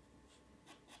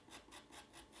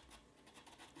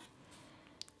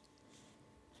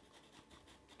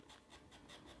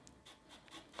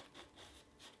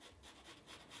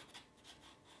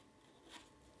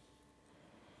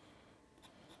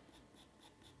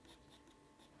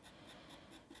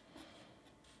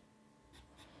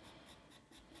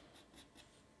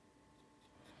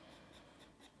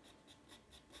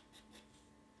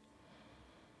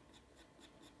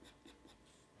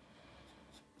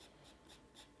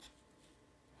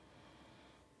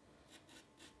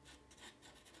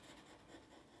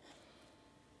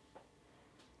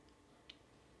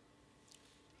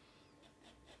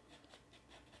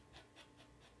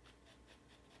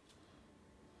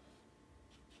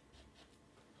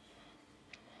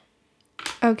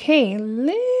 Okay, a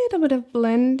little bit of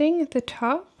blending at the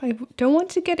top. I don't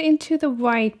want to get into the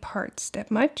white parts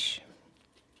that much.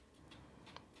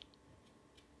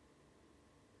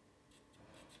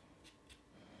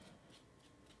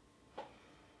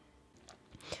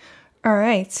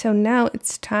 Alright, so now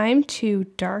it's time to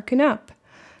darken up.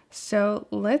 So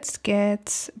let's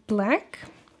get black.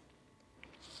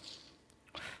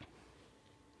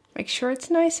 Make sure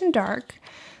it's nice and dark.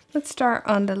 Let's start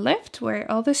on the left where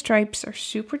all the stripes are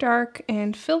super dark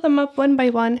and fill them up one by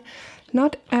one,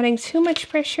 not adding too much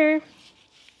pressure.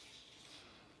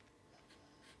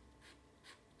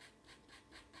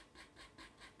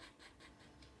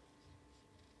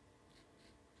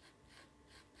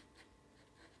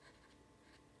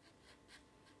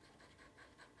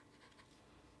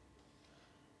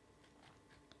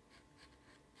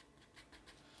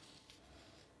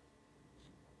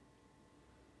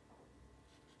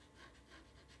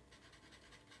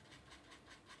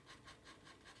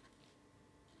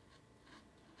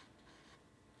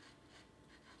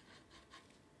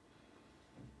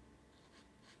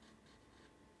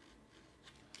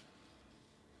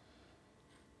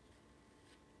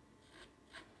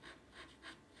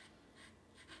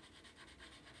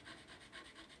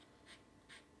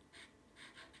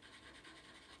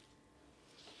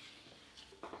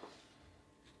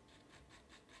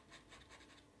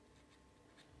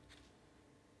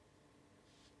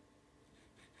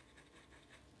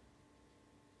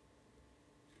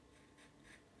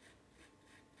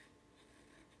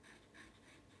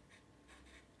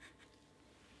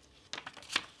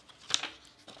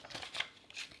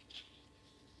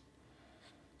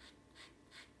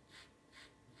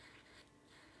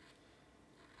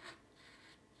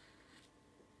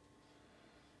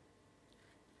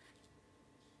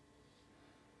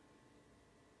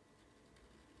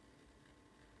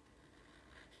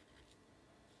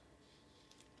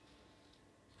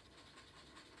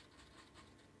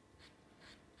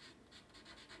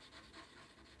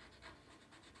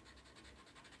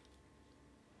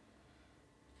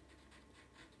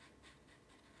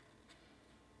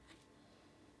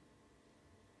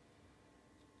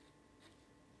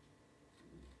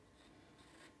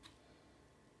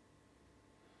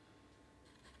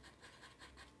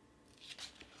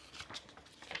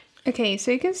 Okay, so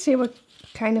you can see what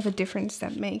kind of a difference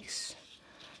that makes.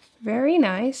 Very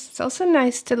nice. It's also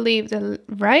nice to leave the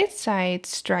right side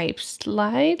stripe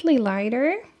slightly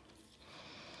lighter.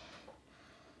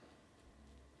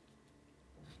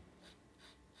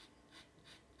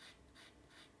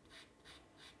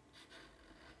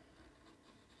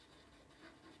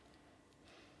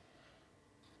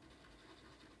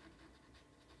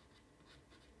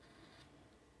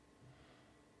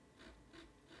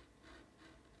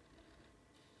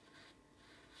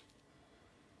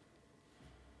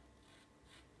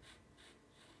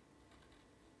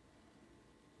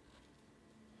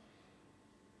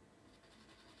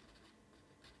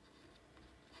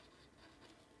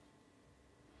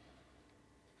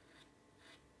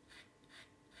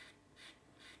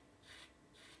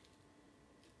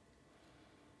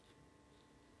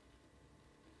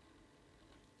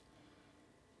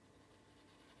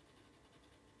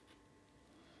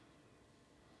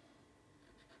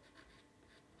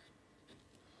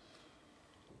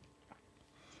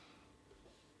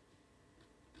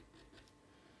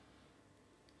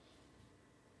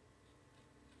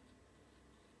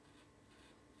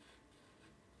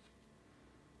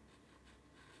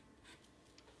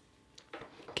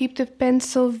 Keep the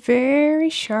pencil very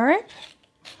sharp.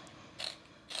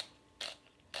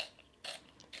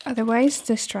 Otherwise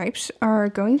the stripes are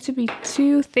going to be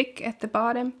too thick at the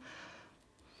bottom.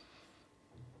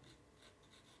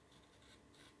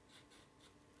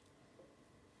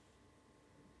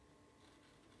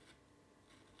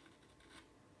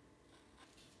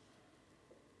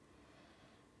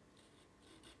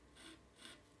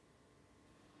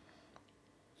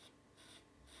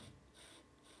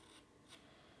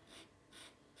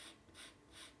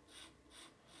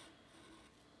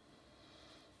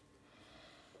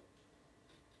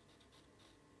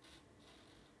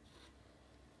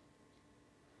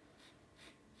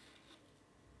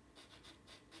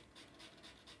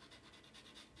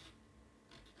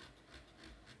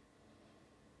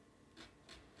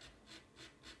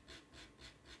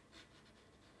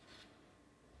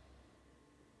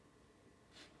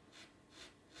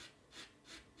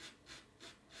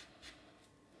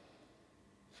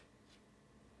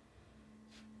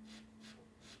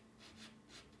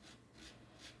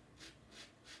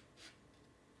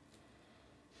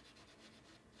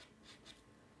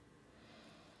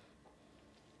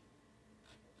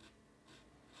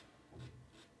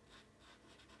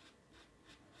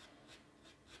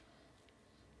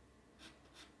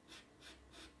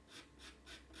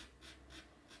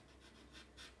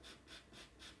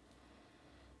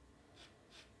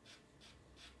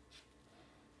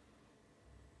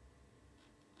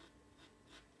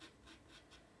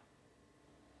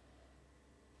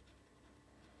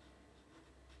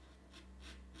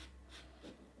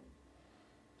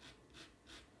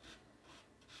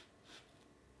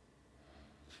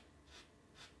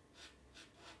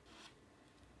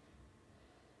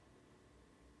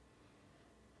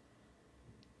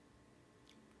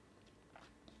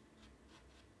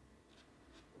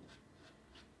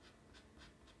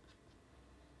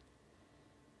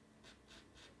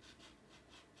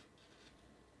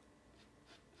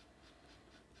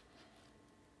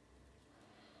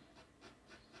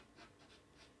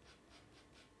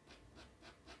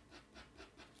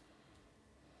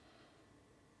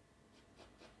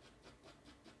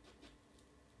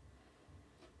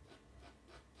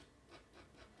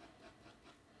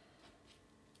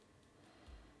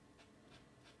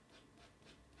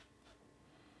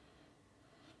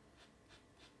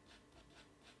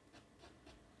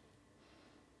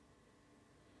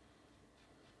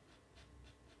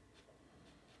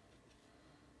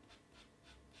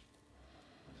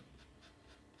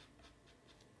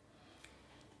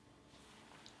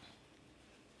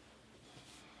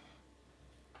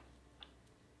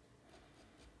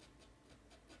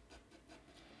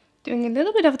 doing a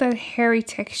little bit of that hairy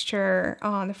texture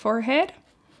on the forehead,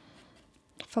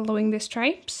 following the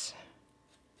stripes.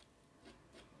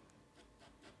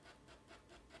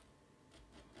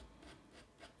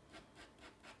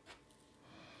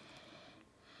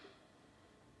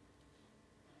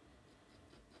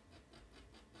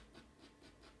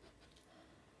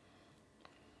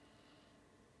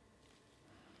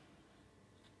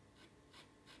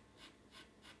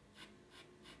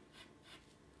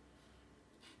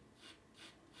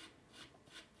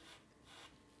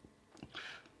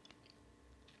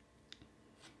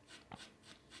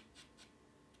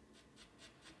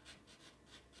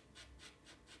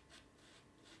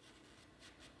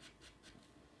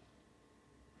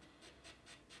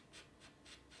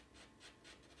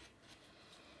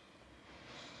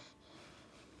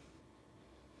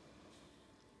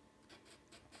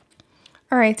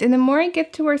 Alright, and the more I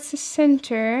get towards the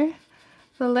center,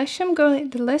 the less I'm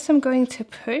going to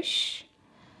push,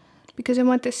 because I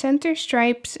want the center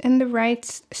stripes and the right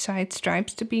side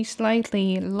stripes to be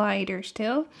slightly lighter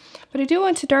still. But I do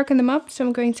want to darken them up, so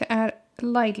I'm going to add a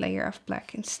light layer of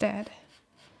black instead.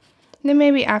 And then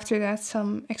maybe after that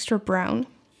some extra brown.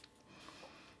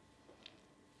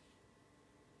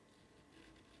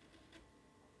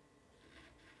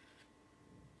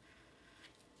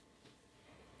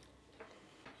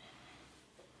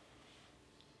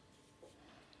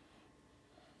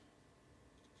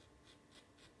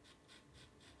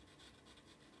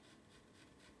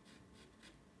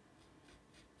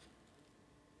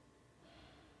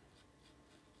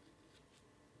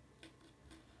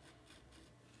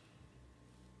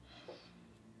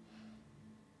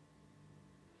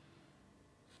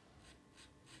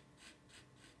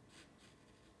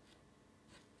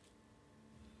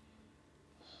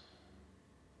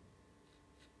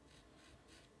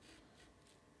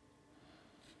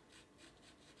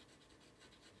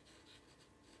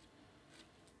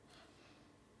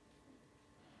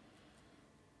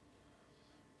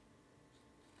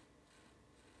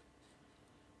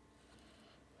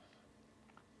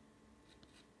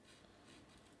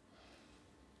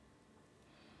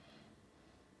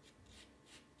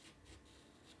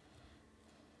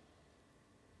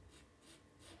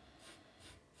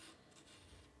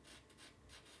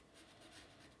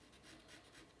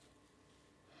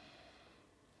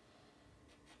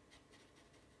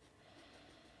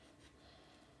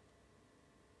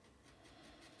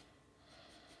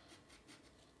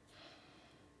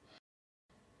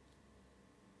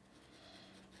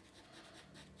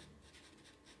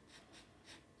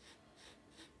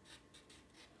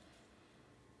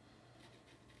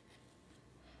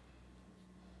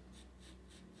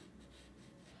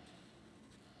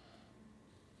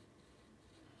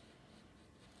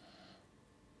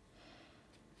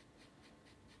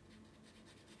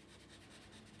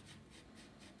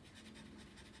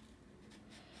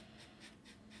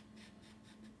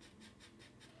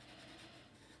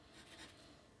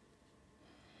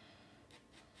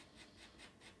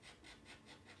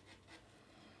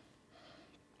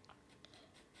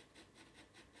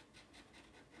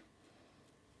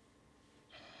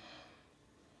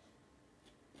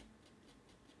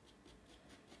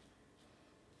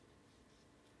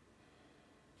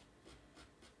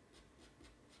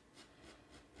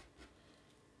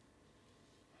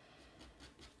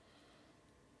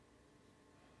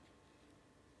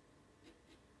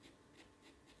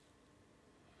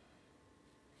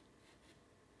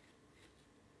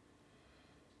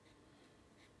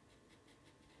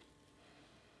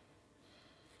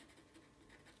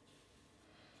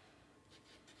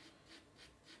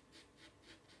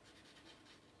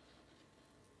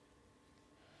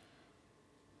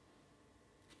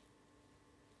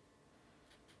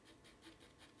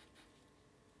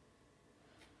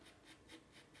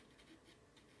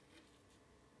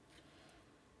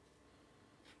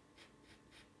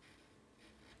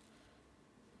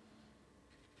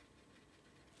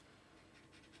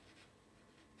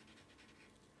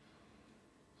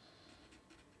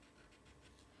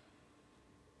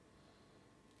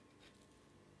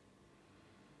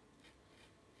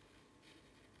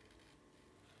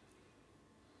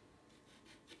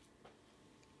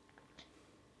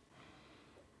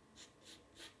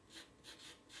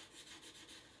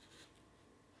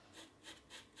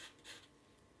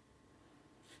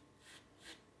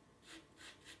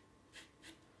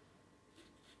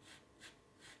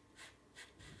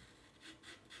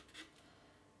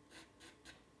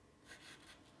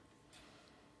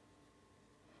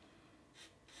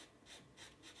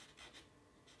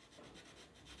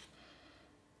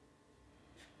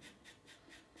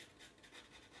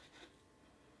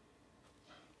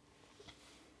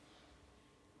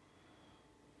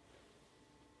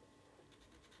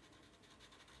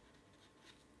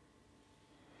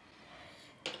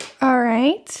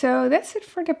 Alright, so that's it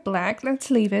for the black. Let's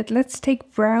leave it. Let's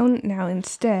take brown now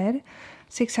instead.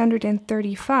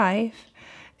 635.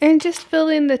 And just fill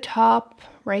in the top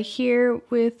right here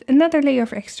with another layer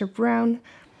of extra brown.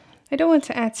 I don't want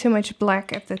to add too much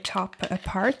black at the top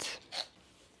part.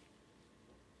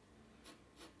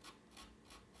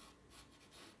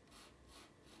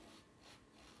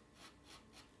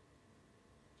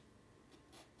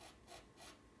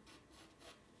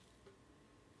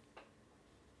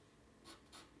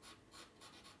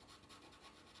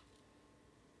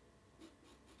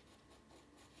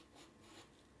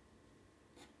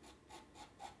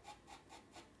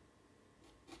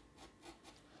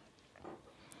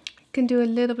 Can do a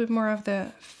little bit more of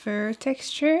the fur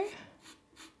texture.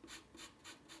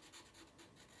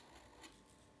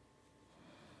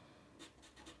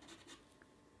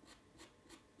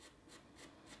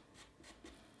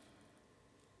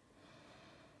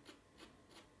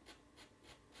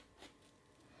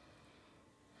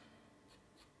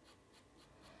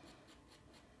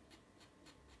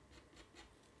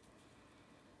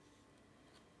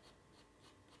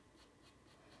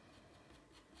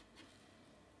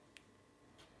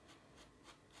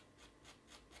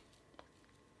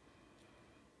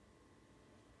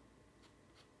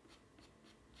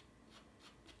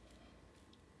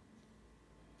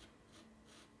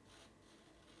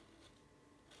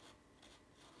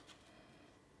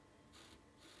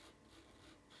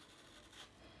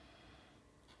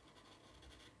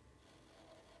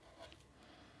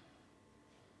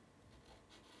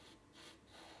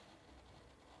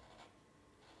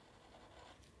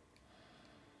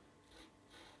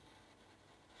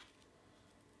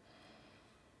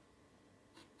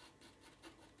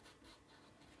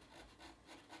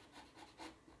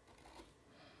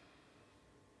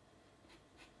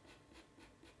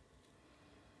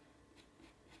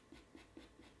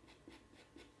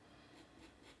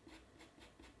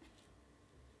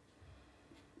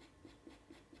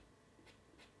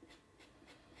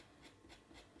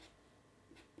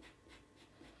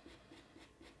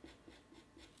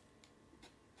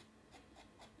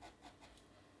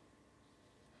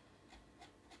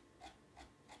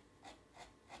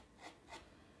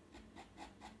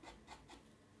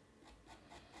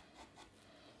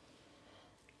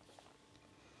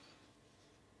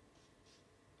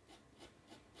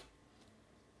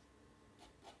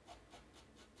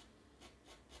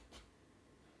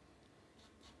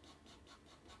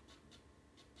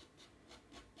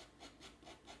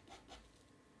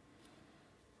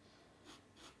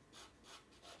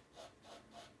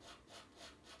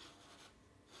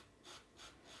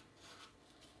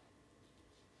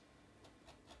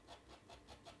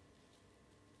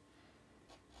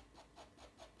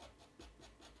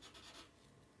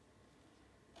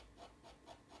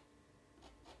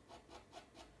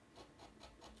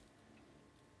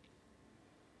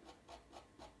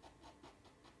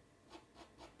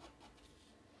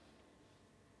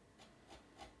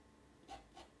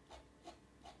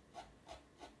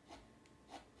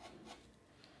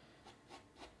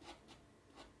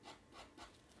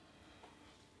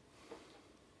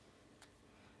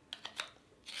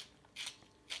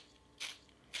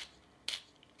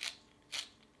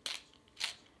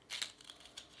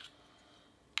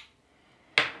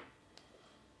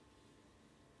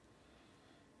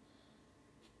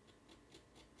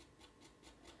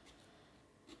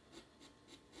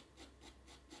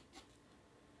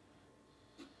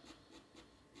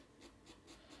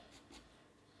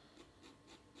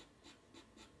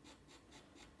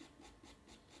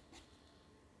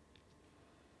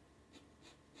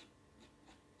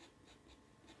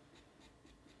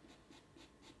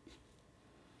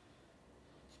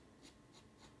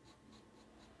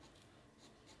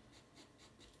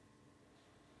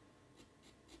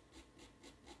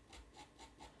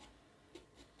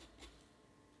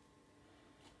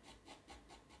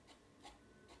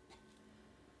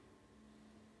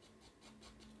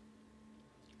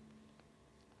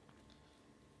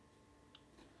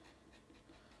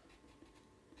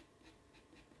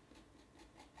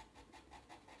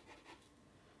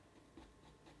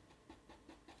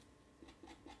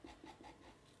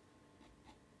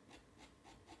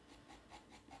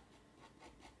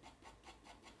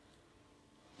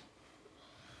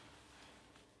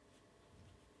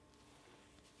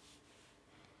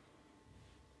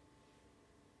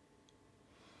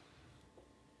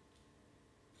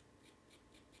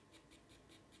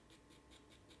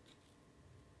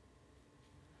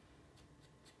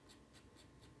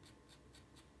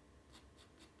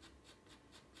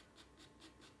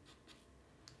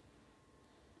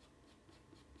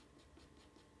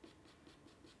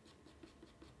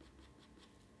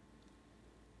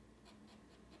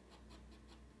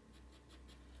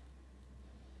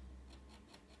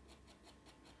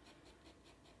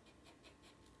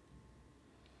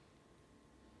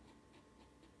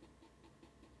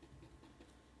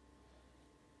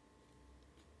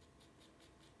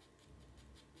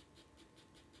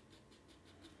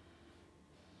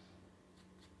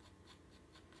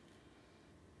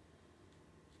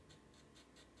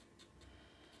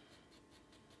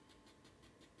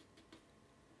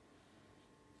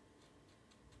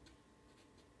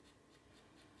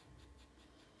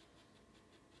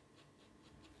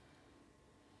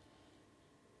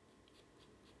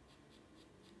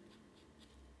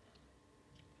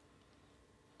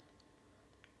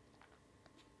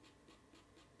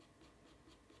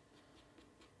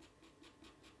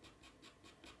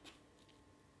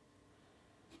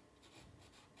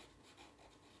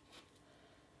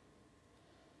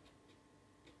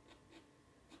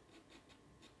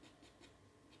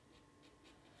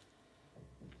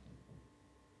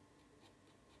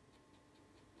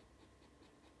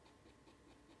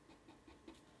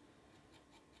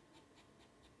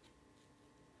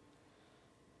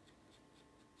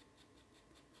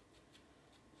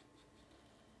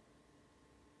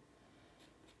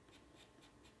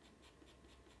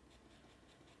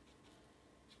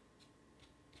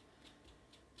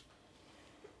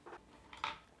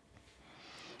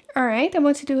 Alright, I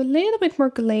want to do a little bit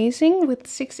more glazing with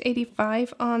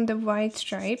 685 on the white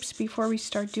stripes before we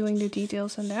start doing the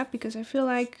details on that, because I feel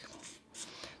like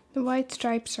the white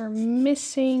stripes are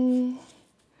missing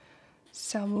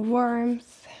some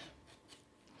warmth.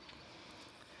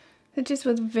 So just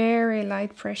with very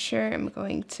light pressure, I'm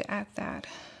going to add that.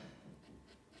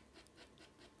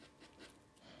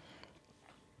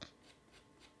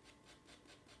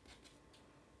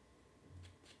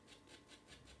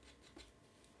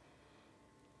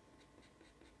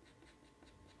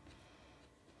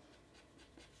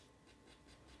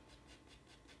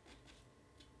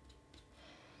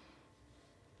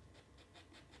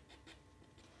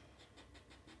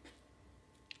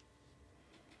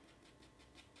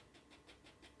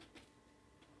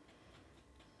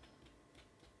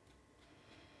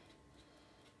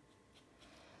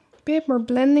 A bit more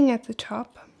blending at the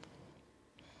top.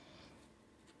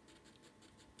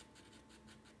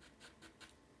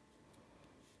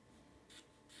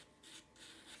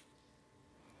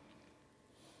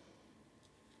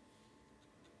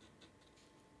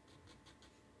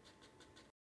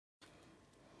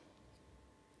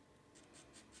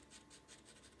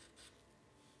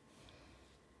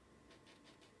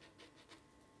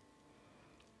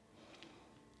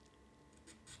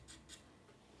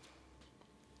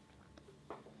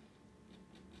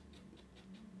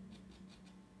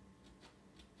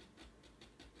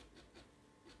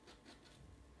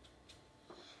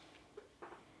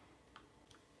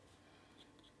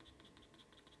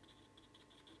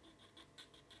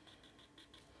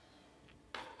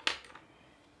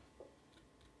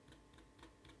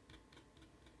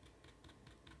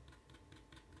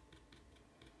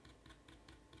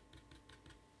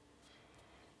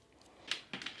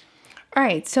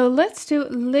 Alright, so let's do a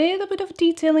little bit of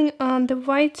detailing on the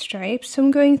white stripes. So I'm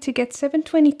going to get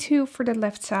 722 for the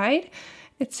left side.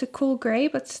 It's a cool gray,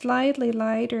 but slightly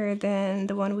lighter than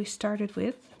the one we started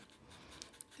with.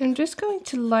 I'm just going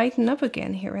to lighten up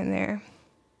again here and there.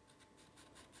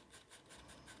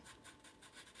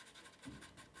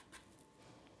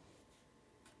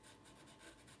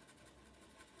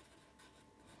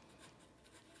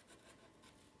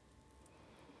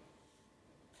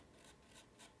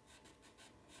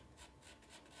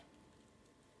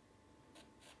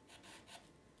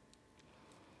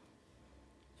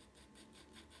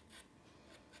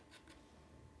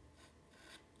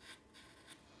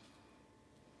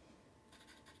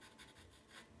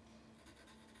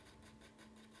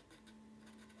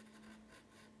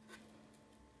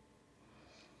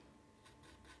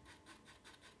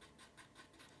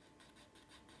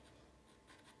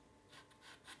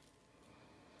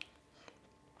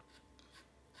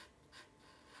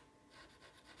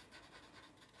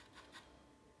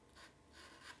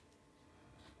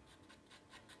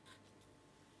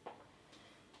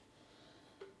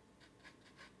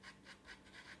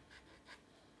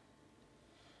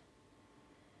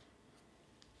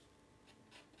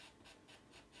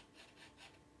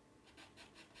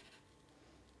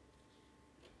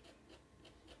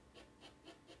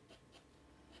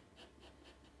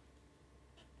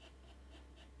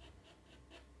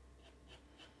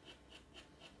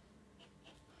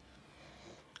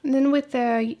 And then with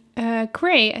the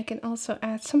gray, I can also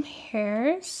add some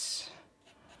hairs.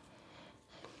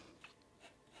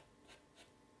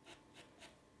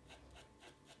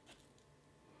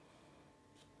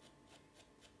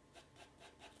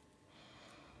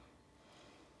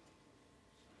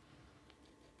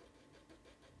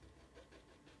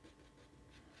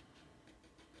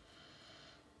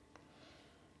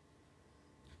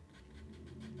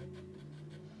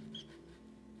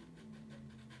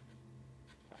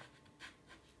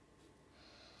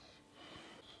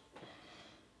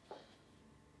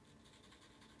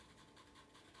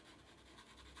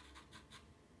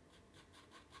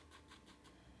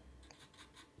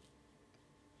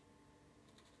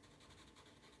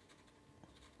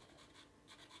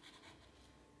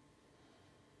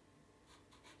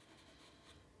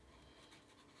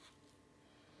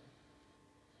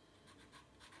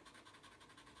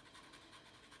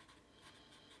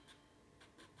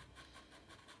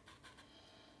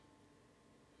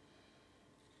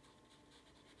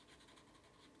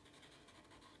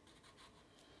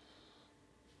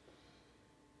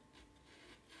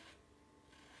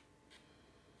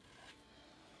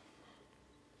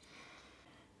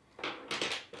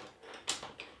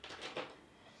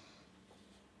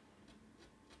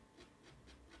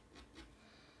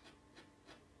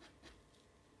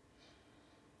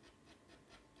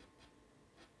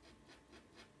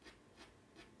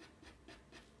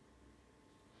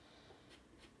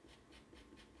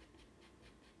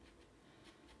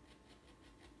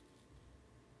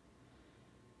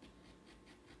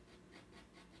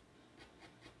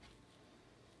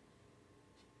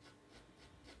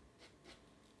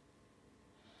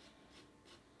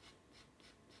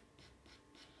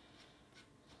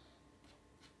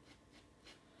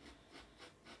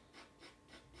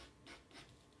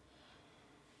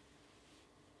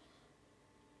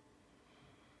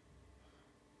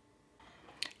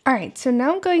 Alright, so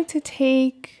now I'm going to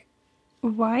take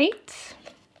white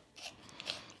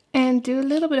and do a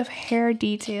little bit of hair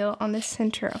detail on the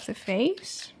center of the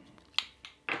face.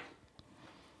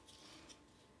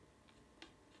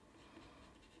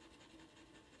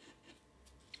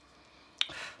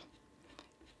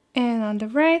 And on the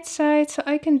right side, so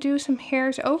I can do some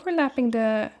hairs overlapping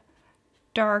the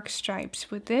dark stripes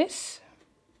with this.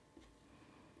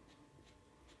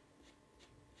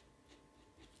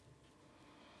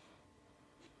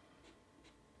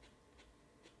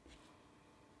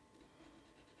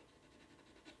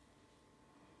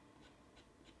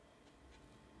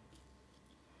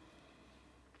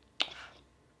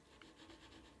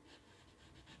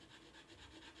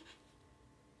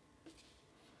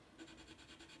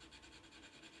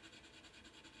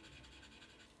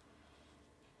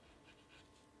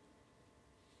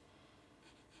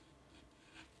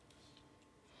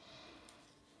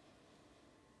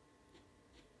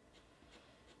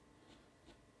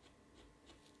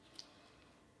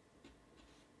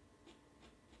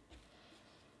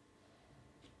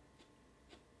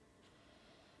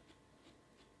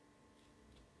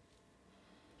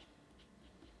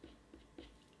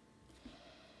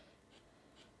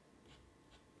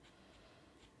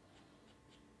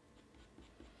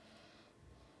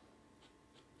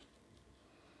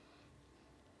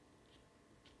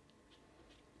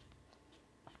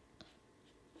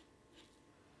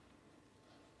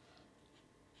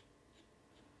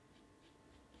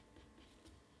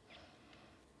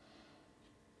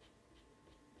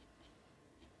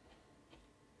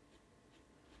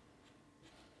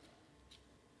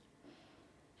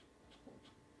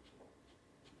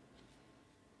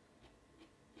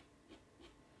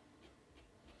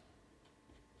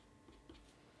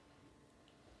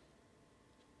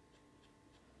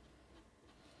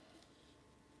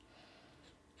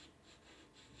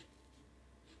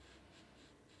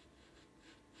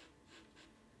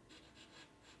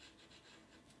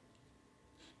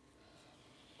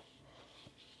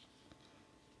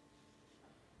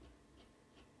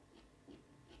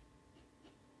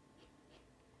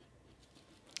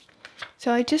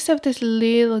 So I just have this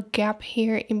little gap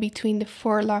here in between the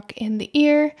forelock and the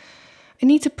ear. I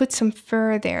need to put some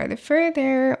fur there. The fur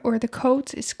there, or the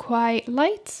coat, is quite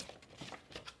light.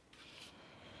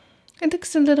 It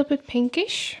looks a little bit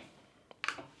pinkish.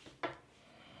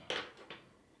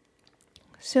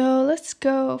 So let's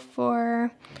go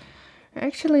for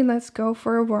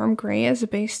a warm gray as a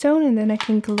base tone, and then I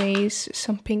can glaze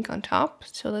some pink on top.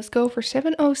 So let's go for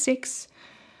 706.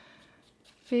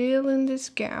 Fill in this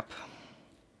gap.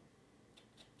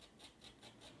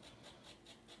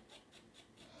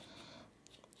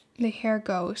 The hair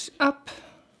goes up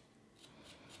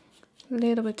a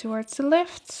little bit towards the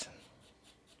left.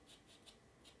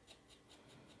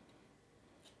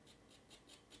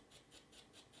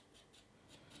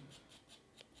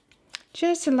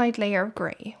 Just a light layer of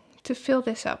gray to fill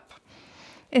this up.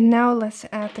 And now let's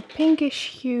add the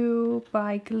pinkish hue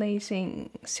by glazing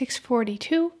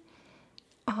 642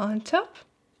 on top.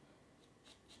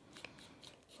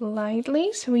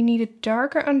 Lightly, so we need a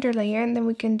darker underlayer, and then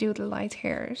we can do the light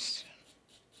hairs.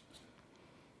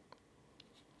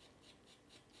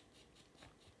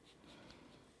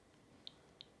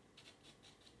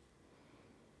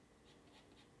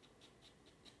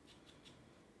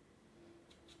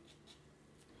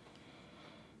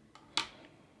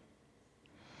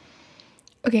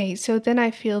 Okay, so then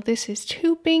I feel this is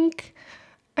too pink.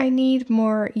 I need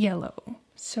more yellow.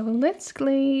 So let's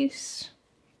glaze.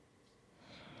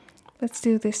 Let's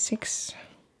do this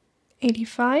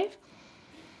 685.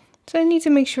 So I need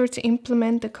to make sure to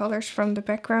implement the colors from the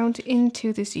background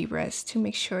into the zebras to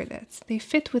make sure that they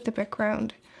fit with the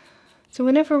background. So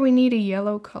whenever we need a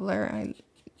yellow color, I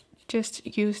just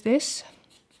use this.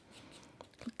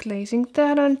 Glazing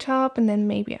that on top, and then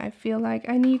maybe I feel like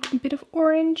I need a bit of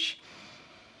orange.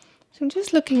 So I'm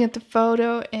just looking at the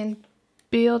photo and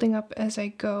building up as I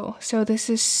go. So this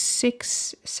is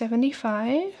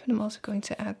 675, and I'm also going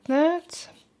to add that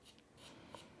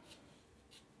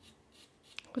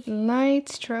with light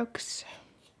strokes.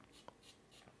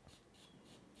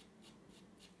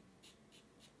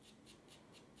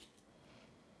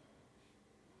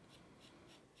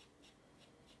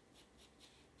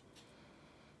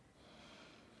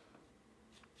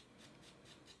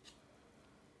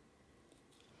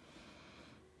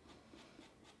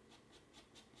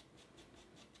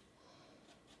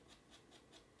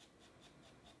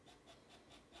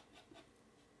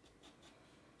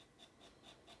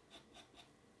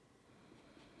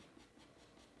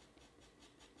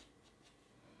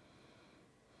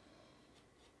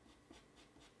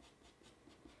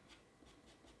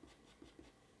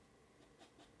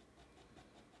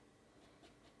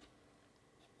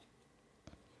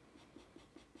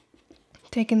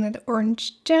 Taking that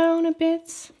orange down a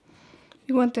bit.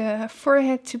 We want the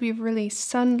forehead to be really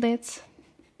sunlit.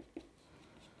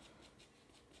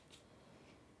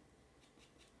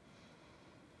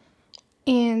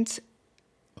 And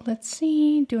let's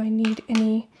see, do I need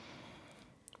any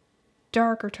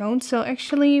darker tones? So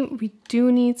actually we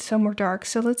do need some more dark.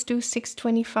 So let's do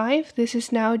 625. This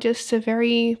is now just a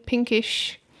very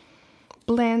pinkish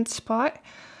bland spot.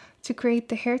 To create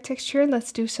the hair texture,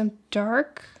 let's do some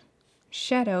dark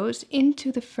shadows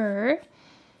into the fur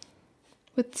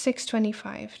with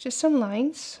 625. Just some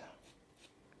lines.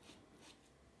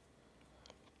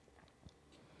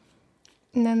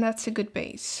 And then that's a good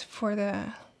base for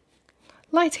the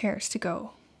light hairs to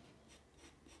go.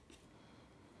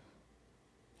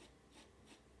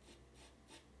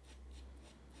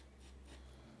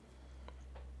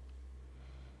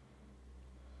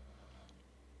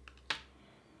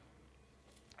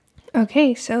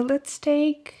 Okay, so let's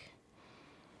take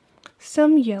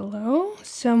some yellow,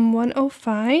 some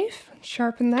 105,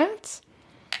 sharpen that.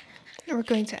 And we're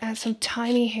going to add some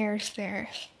tiny hairs there.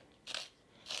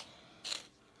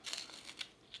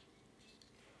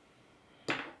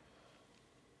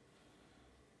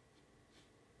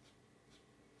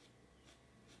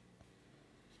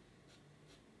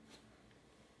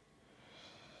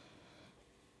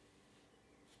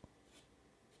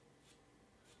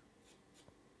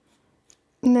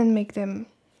 And then make them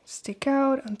stick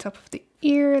out on top of the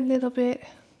ear a little bit.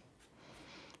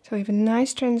 So we have a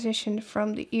nice transition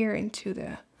from the ear into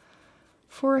the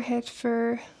forehead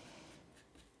fur.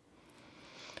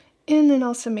 And then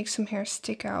also make some hair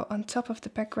stick out on top of the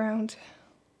background.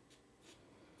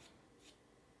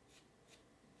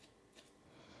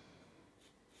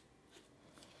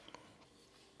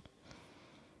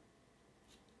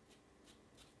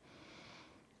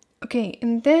 Okay,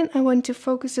 and then I want to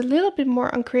focus a little bit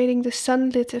more on creating the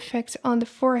sunlit effect on the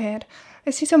forehead.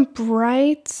 I see some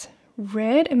bright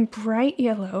red and bright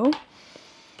yellow.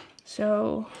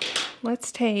 So let's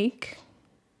take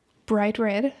bright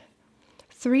red,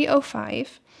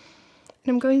 305.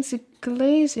 And I'm going to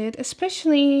glaze it,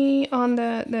 especially on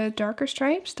the darker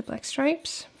stripes, the black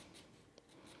stripes.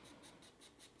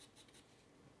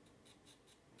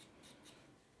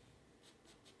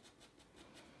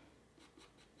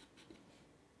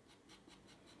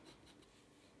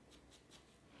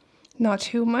 Not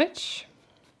too much.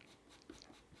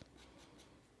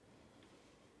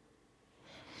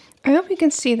 I hope you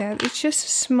can see that. It's just a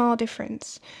small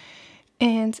difference.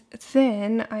 And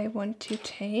then I want to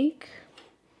take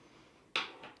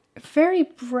a very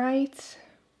bright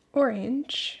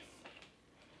orange.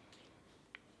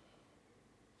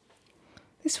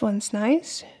 This one's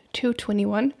nice,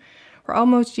 221. We're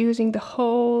almost using the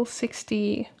whole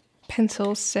 60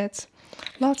 pencil set.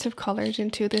 Lots of colors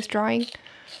into this drawing.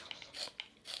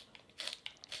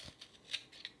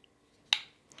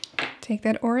 Take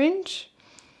that orange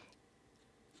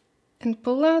and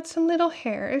pull out some little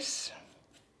hairs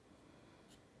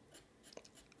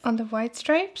on the white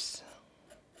stripes.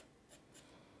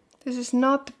 This is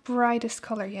not the brightest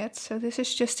color yet, so this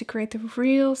is just to create the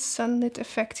real sunlit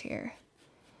effect here.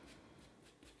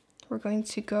 We're going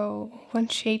to go one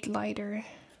shade lighter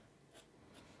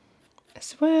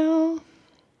as well.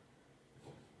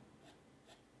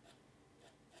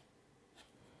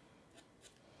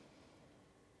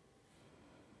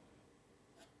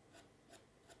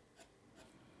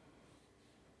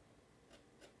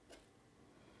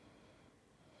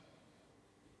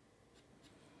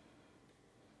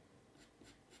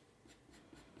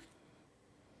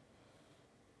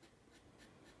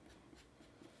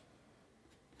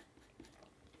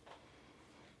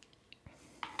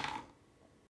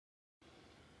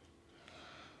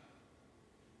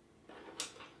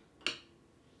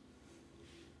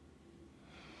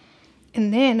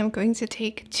 And then I'm going to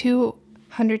take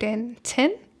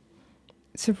 210,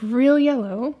 it's a real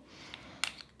yellow,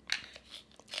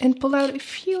 and pull out a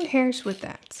few hairs with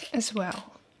that as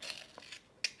well.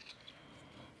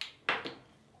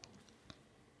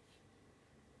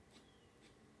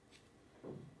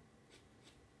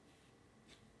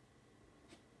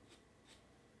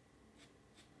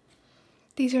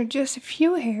 These are just a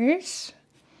few hairs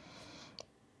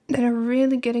that are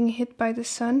really getting hit by the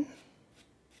sun.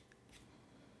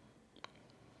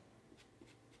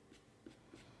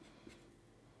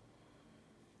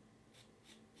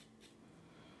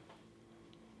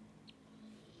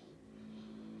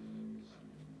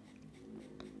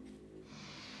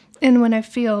 And when I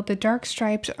feel the dark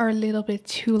stripes are a little bit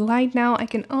too light now, I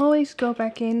can always go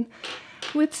back in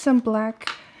with some black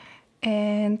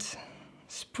and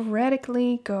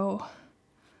sporadically go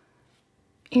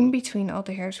in between all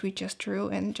the hairs we just drew,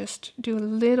 and just do a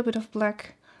little bit of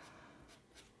black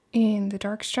in the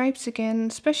dark stripes again,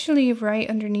 especially right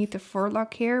underneath the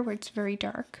forelock here where it's very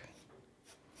dark.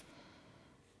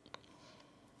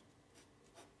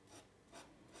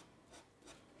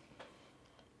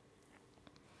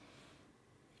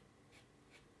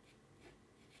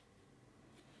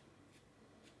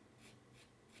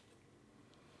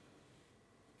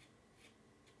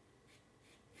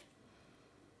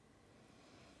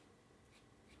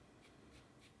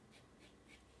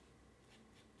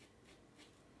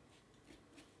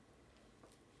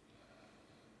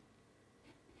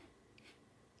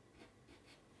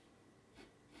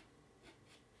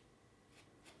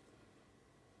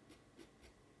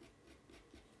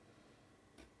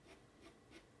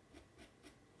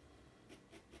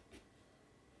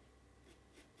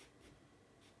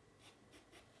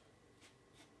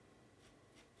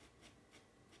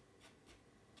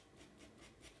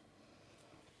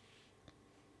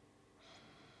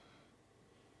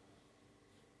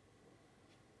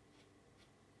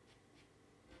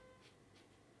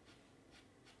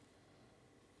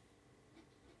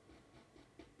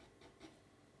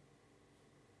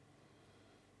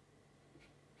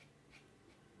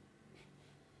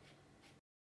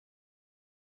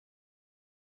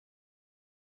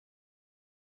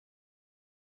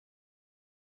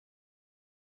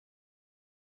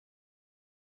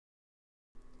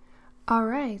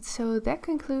 Alright, so that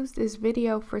concludes this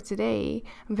video for today.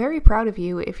 I'm very proud of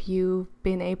you if you've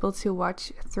been able to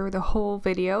watch through the whole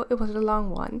video. It was a long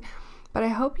one, but I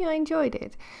hope you enjoyed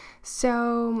it.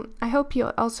 So I hope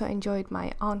you also enjoyed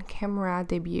my on-camera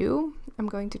debut. I'm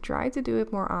going to try to do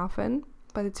it more often,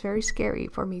 but it's very scary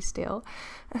for me still.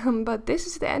 But this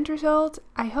is the end result.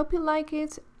 I hope you like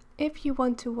it. If you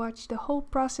want to watch the whole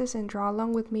process and draw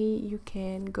along with me, you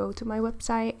can go to my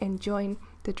website and join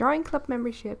the Drawing Club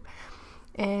membership.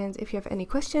 And if you have any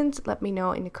questions, let me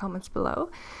know in the comments below.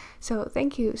 So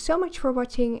thank you so much for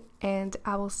watching, and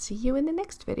I will see you in the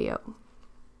next video.